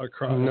 No.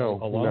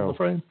 Along the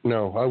frame?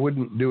 No, I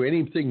wouldn't do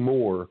anything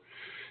more.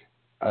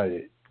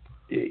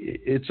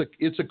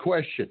 It's a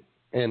question,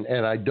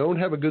 and I don't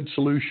have a good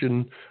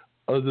solution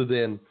other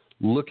than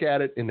look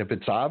at it, and if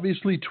it's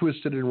obviously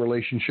twisted in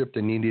relationship,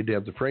 then you need to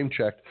have the frame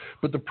checked.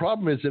 But the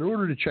problem is, in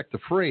order to check the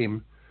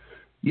frame,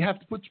 you have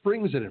to put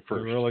springs in it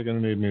first. You're really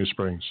going to need new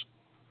springs.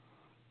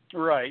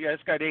 Right. Yeah,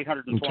 it's got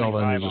 825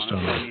 on it.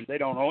 I mean, they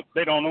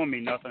don't owe me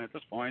nothing at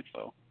this point,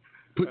 so.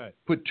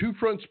 Put 2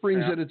 front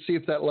springs in it, see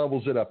if that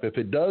levels it up. If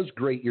it does,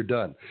 great, you're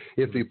done.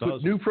 If you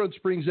put new front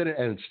springs in it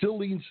and it still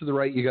leans to the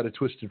right, you got a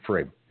twisted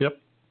frame.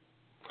 Yep.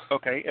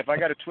 Okay, if I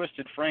got a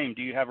twisted frame,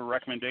 do you have a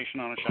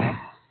recommendation on a shop?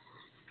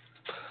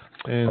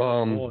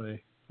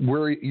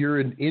 Where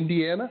you're in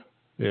Indiana?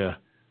 Yeah.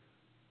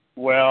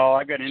 Well,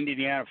 I got an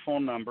Indiana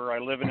phone number. I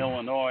live in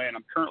Illinois, and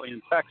I'm currently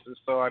in Texas.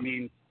 So, I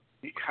mean,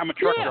 I'm a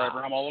truck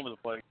driver. I'm all over the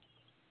place.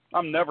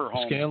 I'm never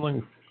home.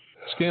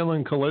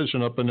 Scanlon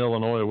Collision up in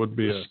Illinois would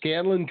be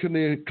Scanlon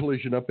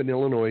Collision up in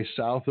Illinois,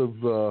 south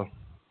of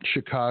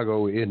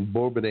Chicago in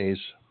Bourbonnais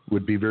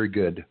would be very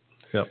good.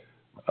 Yep.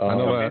 I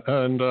know that.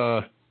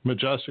 And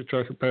Majestic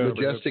Truck Repair.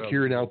 Majestic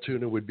here in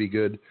Altoona would be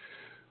good.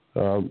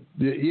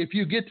 If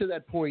you get to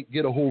that point,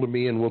 get a hold of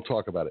me and we'll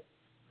talk about it.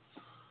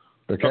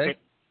 Okay?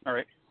 All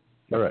right.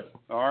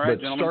 But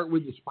gentlemen. Start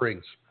with the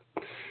springs.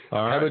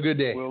 All right. Have a good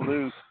day. Will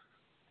do.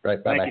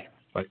 Right. Bye-bye.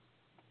 Bye.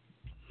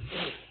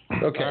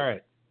 Okay. All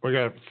right. We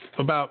got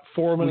about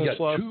 4 minutes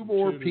left. We got 2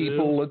 more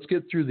people. Let's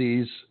get through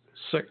these.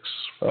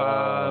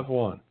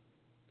 651.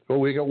 Oh,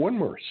 we got one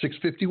more.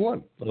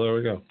 651. Well, there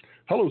we go.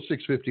 Hello,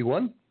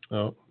 651.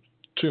 Oh,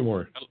 2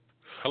 more.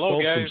 Hello,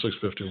 both guys. From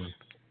 651.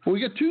 Well,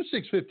 we got 2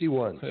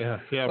 651s.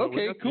 Yeah.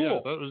 Okay, cool.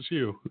 Yeah, that was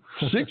you.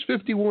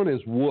 651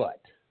 is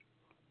what?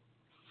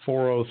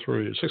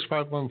 403.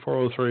 651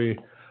 403.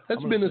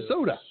 That's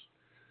Minnesota.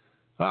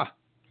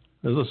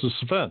 This is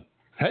Sven.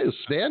 Hey, is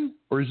Sven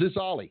or is this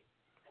Ollie?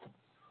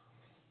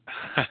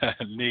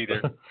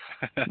 Neither.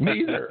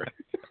 Neither.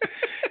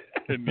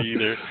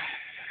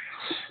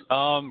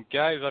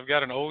 Guys, I've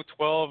got an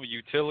 012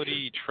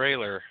 utility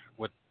trailer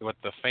with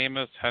the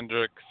famous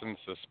Hendrickson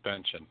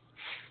suspension.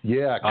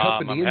 Yeah,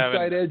 cupping the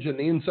inside edge and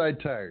the inside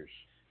tires.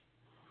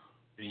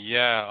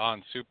 Yeah,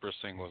 on super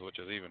singles, which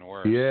is even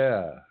worse.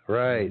 Yeah,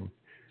 right.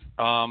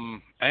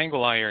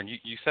 Angle iron.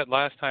 You said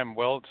last time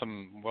weld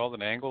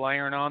an angle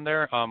iron on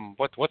there.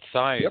 What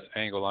size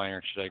angle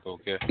iron should I go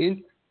get?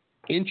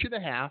 Inch and a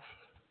half,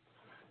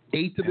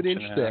 1/8 of an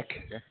inch thick.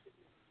 Okay.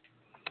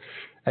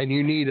 And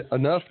you need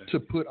enough to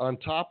put on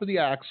top of the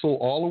axle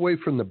all the way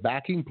from the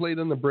backing plate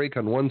on the brake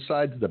on one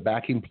side to the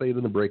backing plate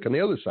on the brake on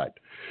the other side,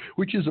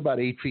 which is about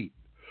 8 feet.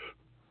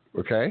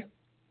 Okay?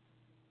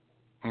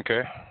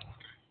 Okay.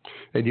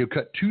 And you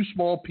cut 2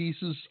 small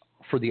pieces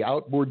for the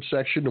outboard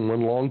section and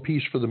 1 long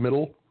piece for the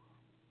middle.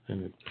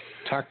 And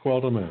tack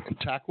weld them in.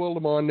 Tack weld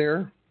them on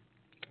there,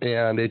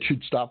 and it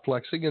should stop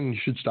flexing and you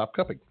should stop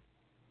cupping.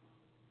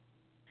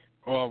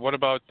 Well, what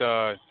about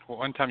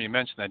one time you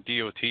mentioned that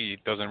DOT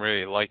doesn't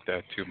really like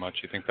that too much.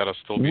 You think that'll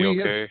still be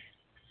okay?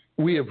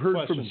 We have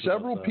heard from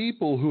several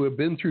people who have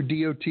been through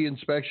DOT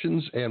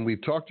inspections, and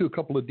we've talked to a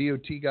couple of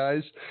DOT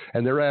guys,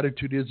 and their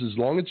attitude is as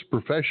long as it's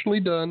professionally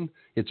done,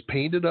 it's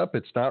painted up,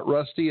 it's not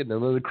rusty, and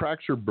none of the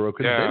cracks are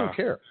broken, they don't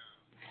care.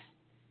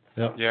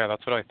 Yep. Yeah,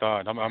 that's what I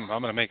thought. I'm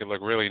going to make it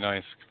look really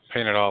nice,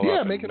 paint it all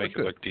up, and make it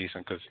look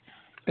decent.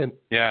 And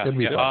I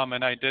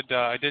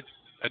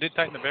did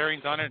tighten the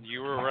bearings on it, and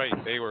you were right.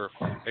 They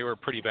were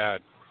pretty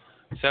bad.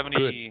 70.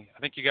 Good. I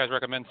think you guys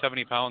recommend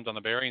 70 pounds on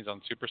the bearings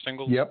on super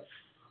singles.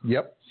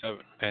 Yep. So,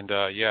 and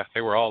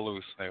they were all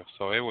loose.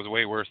 So it was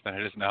way worse than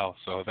it is now.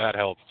 So that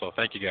helped. So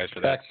thank you guys for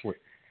that. Excellent.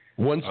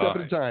 One step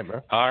at a time,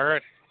 huh? All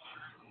right.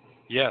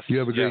 Yes. You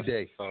have a great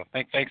day. So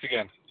thanks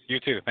again. You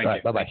too. Thank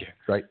you. Bye-bye. Thank you.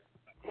 Right.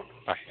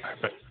 Bye.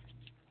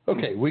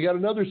 Okay, we got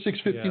another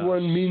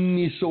 651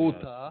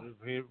 Minnesota.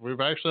 We've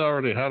actually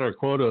already had our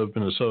quota of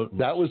Minnesota.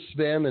 That was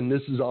Sven, and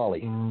this is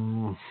Ollie.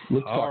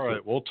 Let's talk. All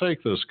right, we'll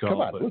take this call.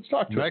 Come on, let's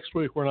talk to next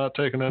week. We're not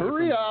taking any.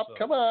 Hurry up!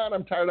 Come on,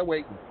 I'm tired of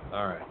waiting.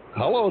 All right.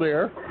 Hello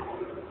there.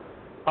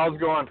 How's it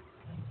going?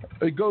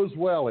 It goes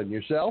well, and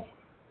yourself?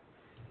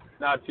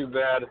 Not too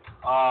bad.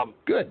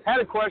 Good. Had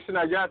a question.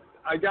 I got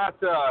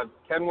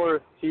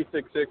Kenworth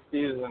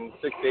T660s and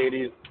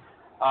 680s.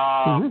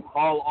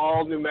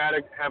 All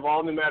pneumatic, have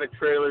all pneumatic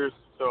trailers,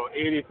 so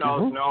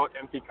 80,000 out,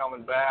 empty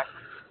coming back.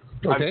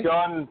 Okay. I've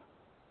done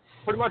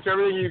pretty much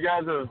everything you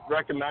guys have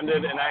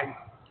recommended, and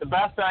the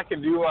best I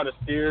can do out of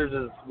steers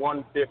is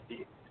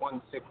 150,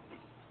 160.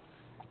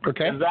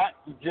 Okay. Is that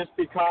just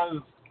because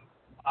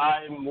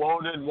I'm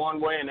loaded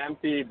one way and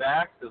empty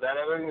back? Does that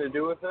have anything to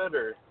do with it,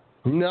 or?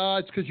 No,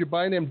 it's because you're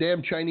buying them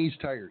damn Chinese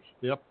tires.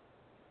 Yep.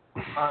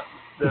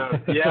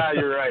 Yeah,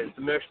 you're right.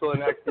 The Michelin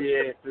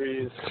XDA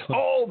 3s.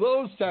 Oh,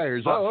 those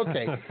tires. Oh,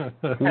 okay.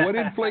 What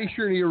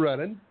inflation are you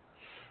running?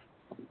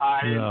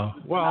 Now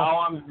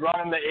I'm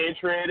running the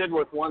H-rated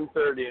with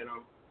 130 in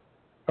them.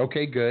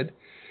 Okay, good.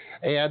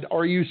 And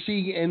are you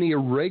seeing any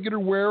irregular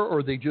wear, or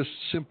are they just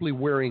simply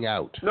wearing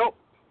out? Nope,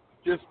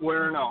 just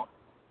wearing out.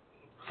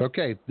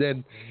 Okay,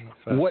 then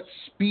what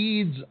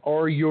speeds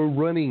are you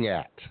running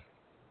at?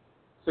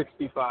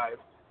 65.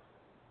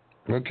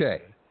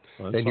 Okay.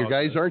 And your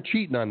guys aren't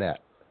cheating on that?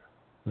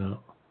 No.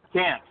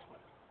 Can't.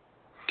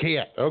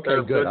 Okay,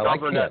 good. They're I like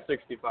governed that. at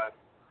 65.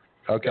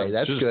 Okay,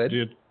 that's good.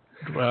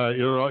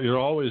 You're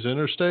always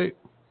interstate?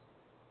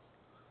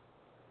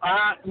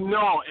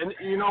 No, and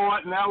you know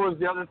what? And that was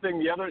the other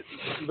thing.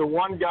 The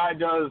one guy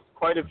does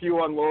quite a few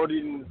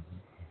unloadings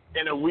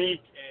in a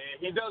week.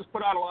 He does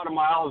put out a lot of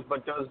miles,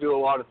 but does do a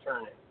lot of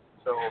turning.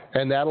 So.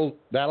 And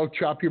that'll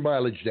chop your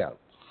mileage down.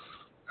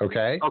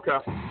 Okay. Okay.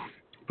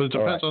 But it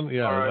depends on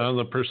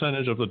the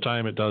percentage of the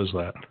time it does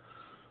that.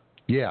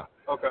 Yeah.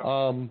 Okay.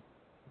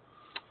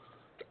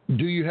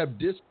 Do you have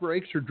disc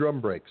brakes or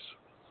drum brakes?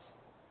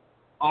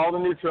 All the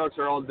new trucks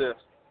are all disc.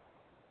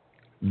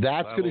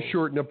 That's going to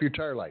shorten up your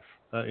tire life.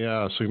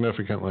 Yeah,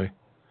 significantly.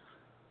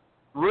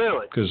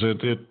 Really? Because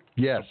it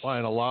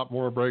applying a lot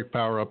more brake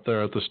power up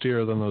there at the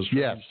steer than those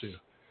drums do.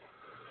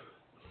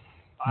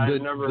 I've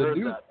never heard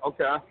that.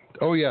 Okay.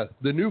 Oh, yeah.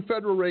 The new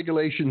federal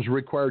regulations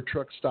require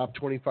trucks stop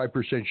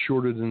 25%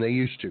 shorter than they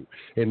used to.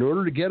 In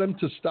order to get them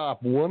to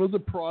stop, one of the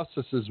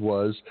processes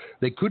was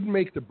they couldn't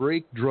make the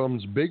brake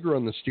drums bigger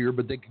on the steer,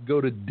 but they could go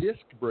to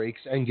disc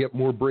brakes and get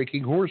more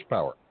braking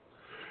horsepower.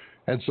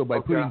 And so by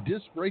putting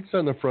disc brakes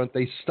on the front,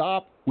 they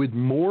stop with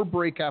more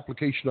brake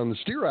application on the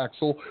steer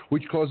axle,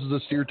 which causes the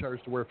steer tires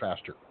to wear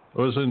faster.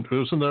 Wasn't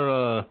there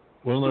a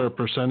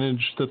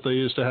percentage that they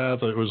used to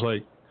have that was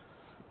like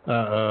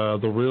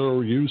the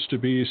rear used to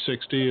be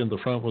 60 and the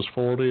front was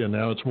 40, and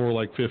now it's more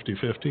like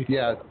 50-50?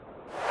 Yeah.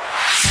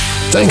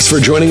 Thanks for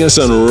joining us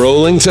on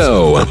Rolling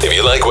Toe. If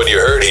you like what you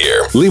heard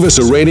here, leave us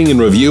a rating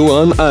and review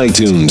on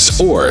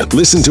iTunes or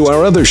listen to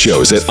our other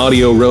shows at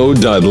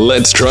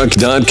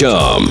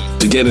audioroad.letstruck.com.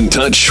 To get in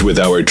touch with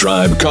our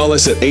tribe, call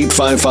us at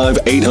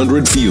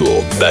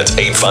 855-800-FUEL. That's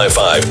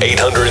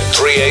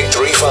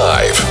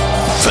 855-800-3835.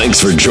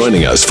 Thanks for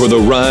joining us for the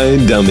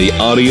ride down the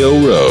audio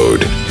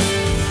road.